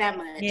 I'll say that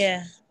much.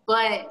 Yeah.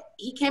 But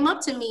he came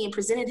up to me and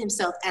presented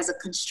himself as a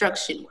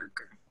construction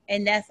worker.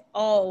 And that's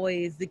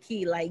always the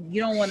key. Like, you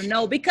don't want to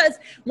know, because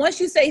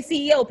once you say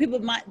CEO, people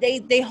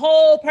they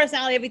whole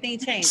personality, everything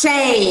changed.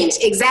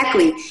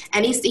 Exactly.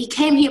 And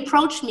he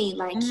approached me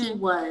like he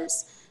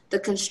was the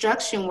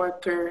construction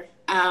worker.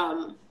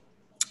 I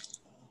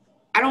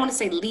don't want to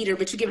say leader,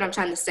 but you get what I'm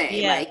trying to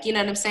say. Yeah. Like, you know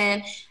what I'm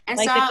saying? And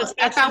like so the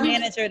construction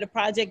manager, the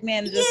project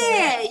manager.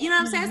 Yeah, you know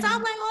what I'm saying? So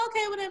I'm like, oh,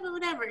 okay,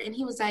 whatever. And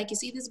he was like, you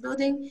see this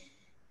building?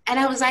 And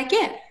I was like,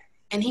 yeah.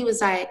 And he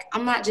was like,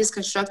 I'm not just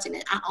constructing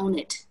it, I own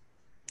it.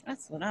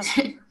 That's what I'm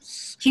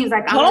He was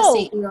like, I'm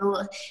the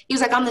CEO. He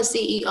was like, I'm the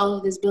CEO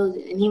of this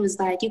building. And he was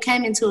like, you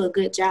came into a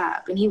good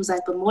job. And he was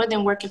like, but more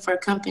than working for a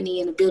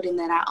company in a building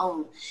that I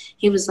own,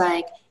 he was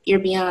like, you're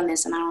beyond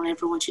this, and I don't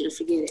ever want you to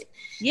forget it.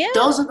 Yeah.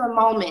 Those are the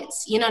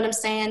moments, you know what I'm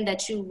saying,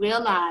 that you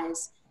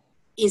realize,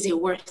 is it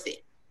worth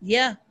it?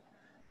 Yeah.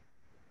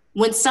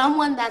 When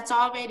someone that's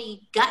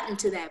already gotten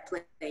to that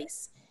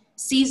place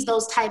sees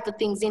those type of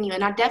things in you.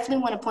 And I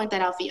definitely want to point that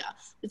out for y'all.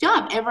 If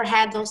y'all have ever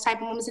had those type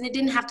of moments, and it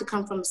didn't have to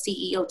come from a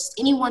CEO, just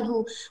anyone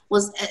who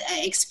was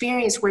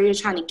experienced where you're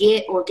trying to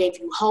get, or gave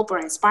you hope or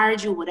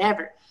inspired you,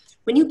 whatever.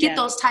 When you get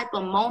those type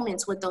of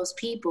moments with those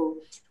people,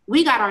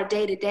 we got our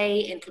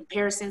day-to-day and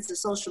comparisons to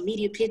social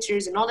media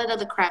pictures and all that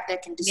other crap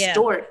that can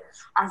distort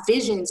our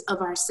visions of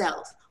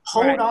ourselves.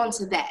 Hold on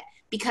to that,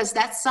 because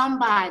that's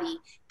somebody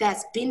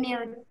that's been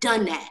there,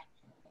 done that.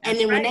 And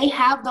then when they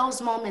have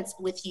those moments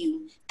with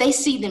you, they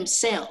see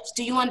themselves.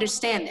 Do you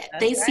understand that?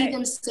 They see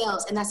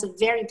themselves, and that's a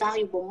very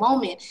valuable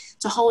moment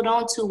to hold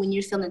on to when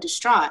you're feeling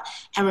distraught,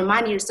 and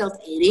reminding yourself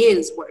it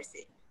is worth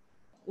it.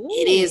 Ooh.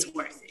 It is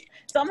worth it.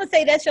 So I'm going to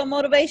say that's your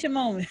motivation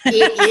moment.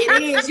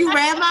 It is. You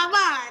read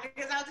my mind,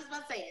 because I was just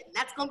about to say it.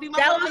 That's going to be my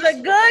motivation. That was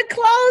a good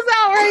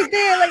closeout right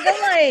there. Like,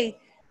 I'm like,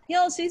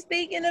 yo, she's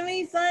speaking to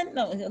me, son.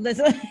 No,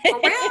 listen. For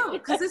real,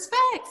 because it's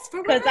facts.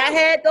 Because I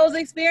had those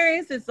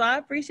experiences, so I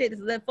appreciate it.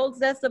 So that, folks,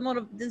 that's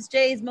this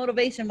Jay's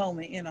motivation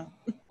moment, you know.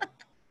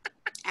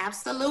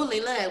 Absolutely.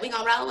 Look, we're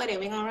going to roll with it.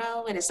 We're going to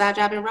roll with it. Start,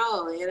 drop, and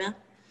roll, you know?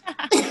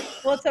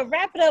 Well, to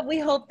wrap it up, we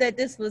hope that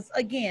this was,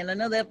 again,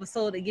 another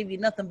episode to give you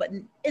nothing but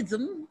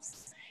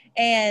isms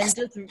and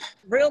just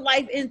real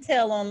life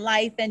intel on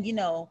life. And, you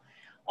know,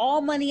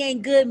 all money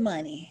ain't good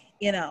money,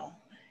 you know.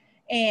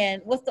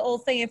 And what's the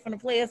old saying from the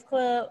Players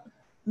Club?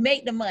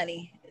 Make the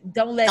money.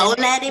 Don't let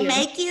it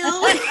make you.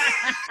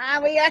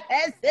 We got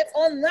that sip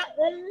on that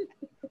one.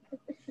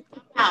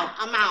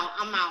 I'm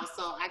out.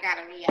 So I got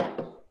to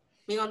re-up.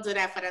 We're going to do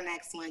that for the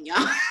next one,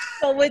 y'all.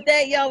 So with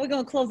that, y'all, we're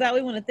going to close out.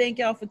 We want to thank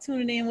y'all for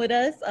tuning in with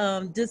us.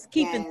 Just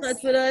keep in touch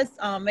with us.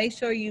 Make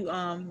sure you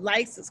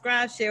like,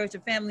 subscribe, share with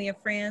your family and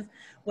friends.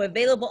 We're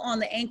available on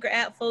the Anchor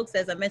app, folks.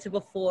 As I mentioned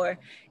before,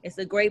 it's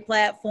a great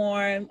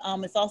platform.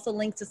 It's also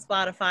linked to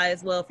Spotify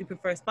as well if you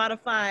prefer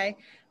Spotify.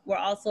 We're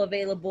also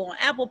available on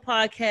Apple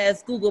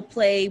Podcasts, Google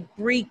Play,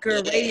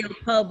 Breaker, Radio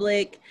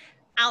Public,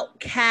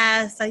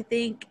 Outcast, I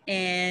think,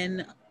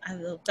 and I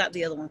got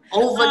the other one.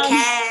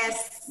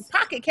 Overcast.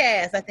 Pocket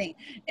Cast, I think.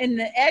 And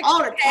the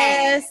Extra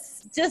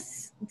Cast,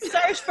 just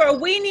search for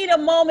We Need a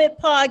Moment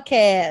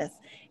Podcast.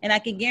 And I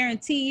can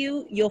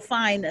guarantee you'll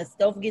find us.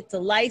 Don't forget to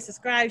like,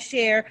 subscribe,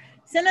 share.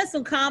 Send us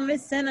some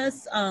comments. Send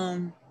us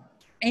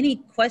any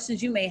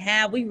questions you may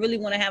have. We really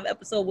want to have an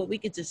episode where we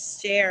could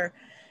just share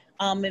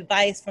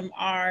advice from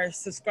our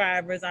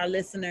subscribers, our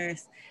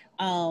listeners.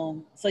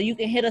 So you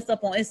can hit us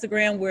up on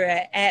Instagram.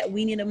 We're at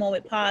We Need a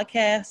Moment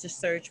Podcast. Just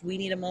search We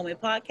Need a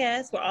Moment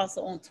Podcast. We're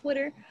also on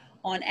Twitter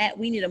on at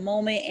We Need a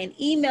Moment, and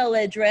email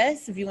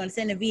address if you want to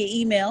send it via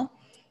email.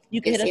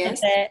 You can hit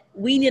us up at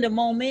we need a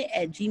moment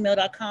at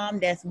gmail.com.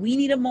 That's we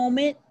need a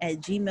moment at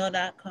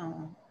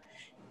gmail.com.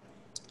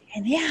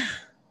 And yeah,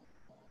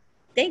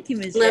 thank you,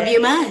 Ms. Love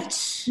you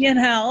much. You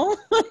know,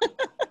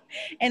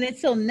 and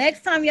until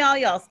next time,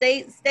 y'all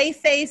stay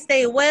safe,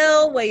 stay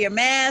well, wear your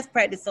mask,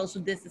 practice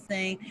social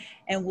distancing,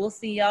 and we'll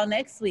see y'all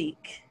next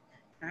week.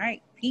 All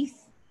right,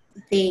 peace.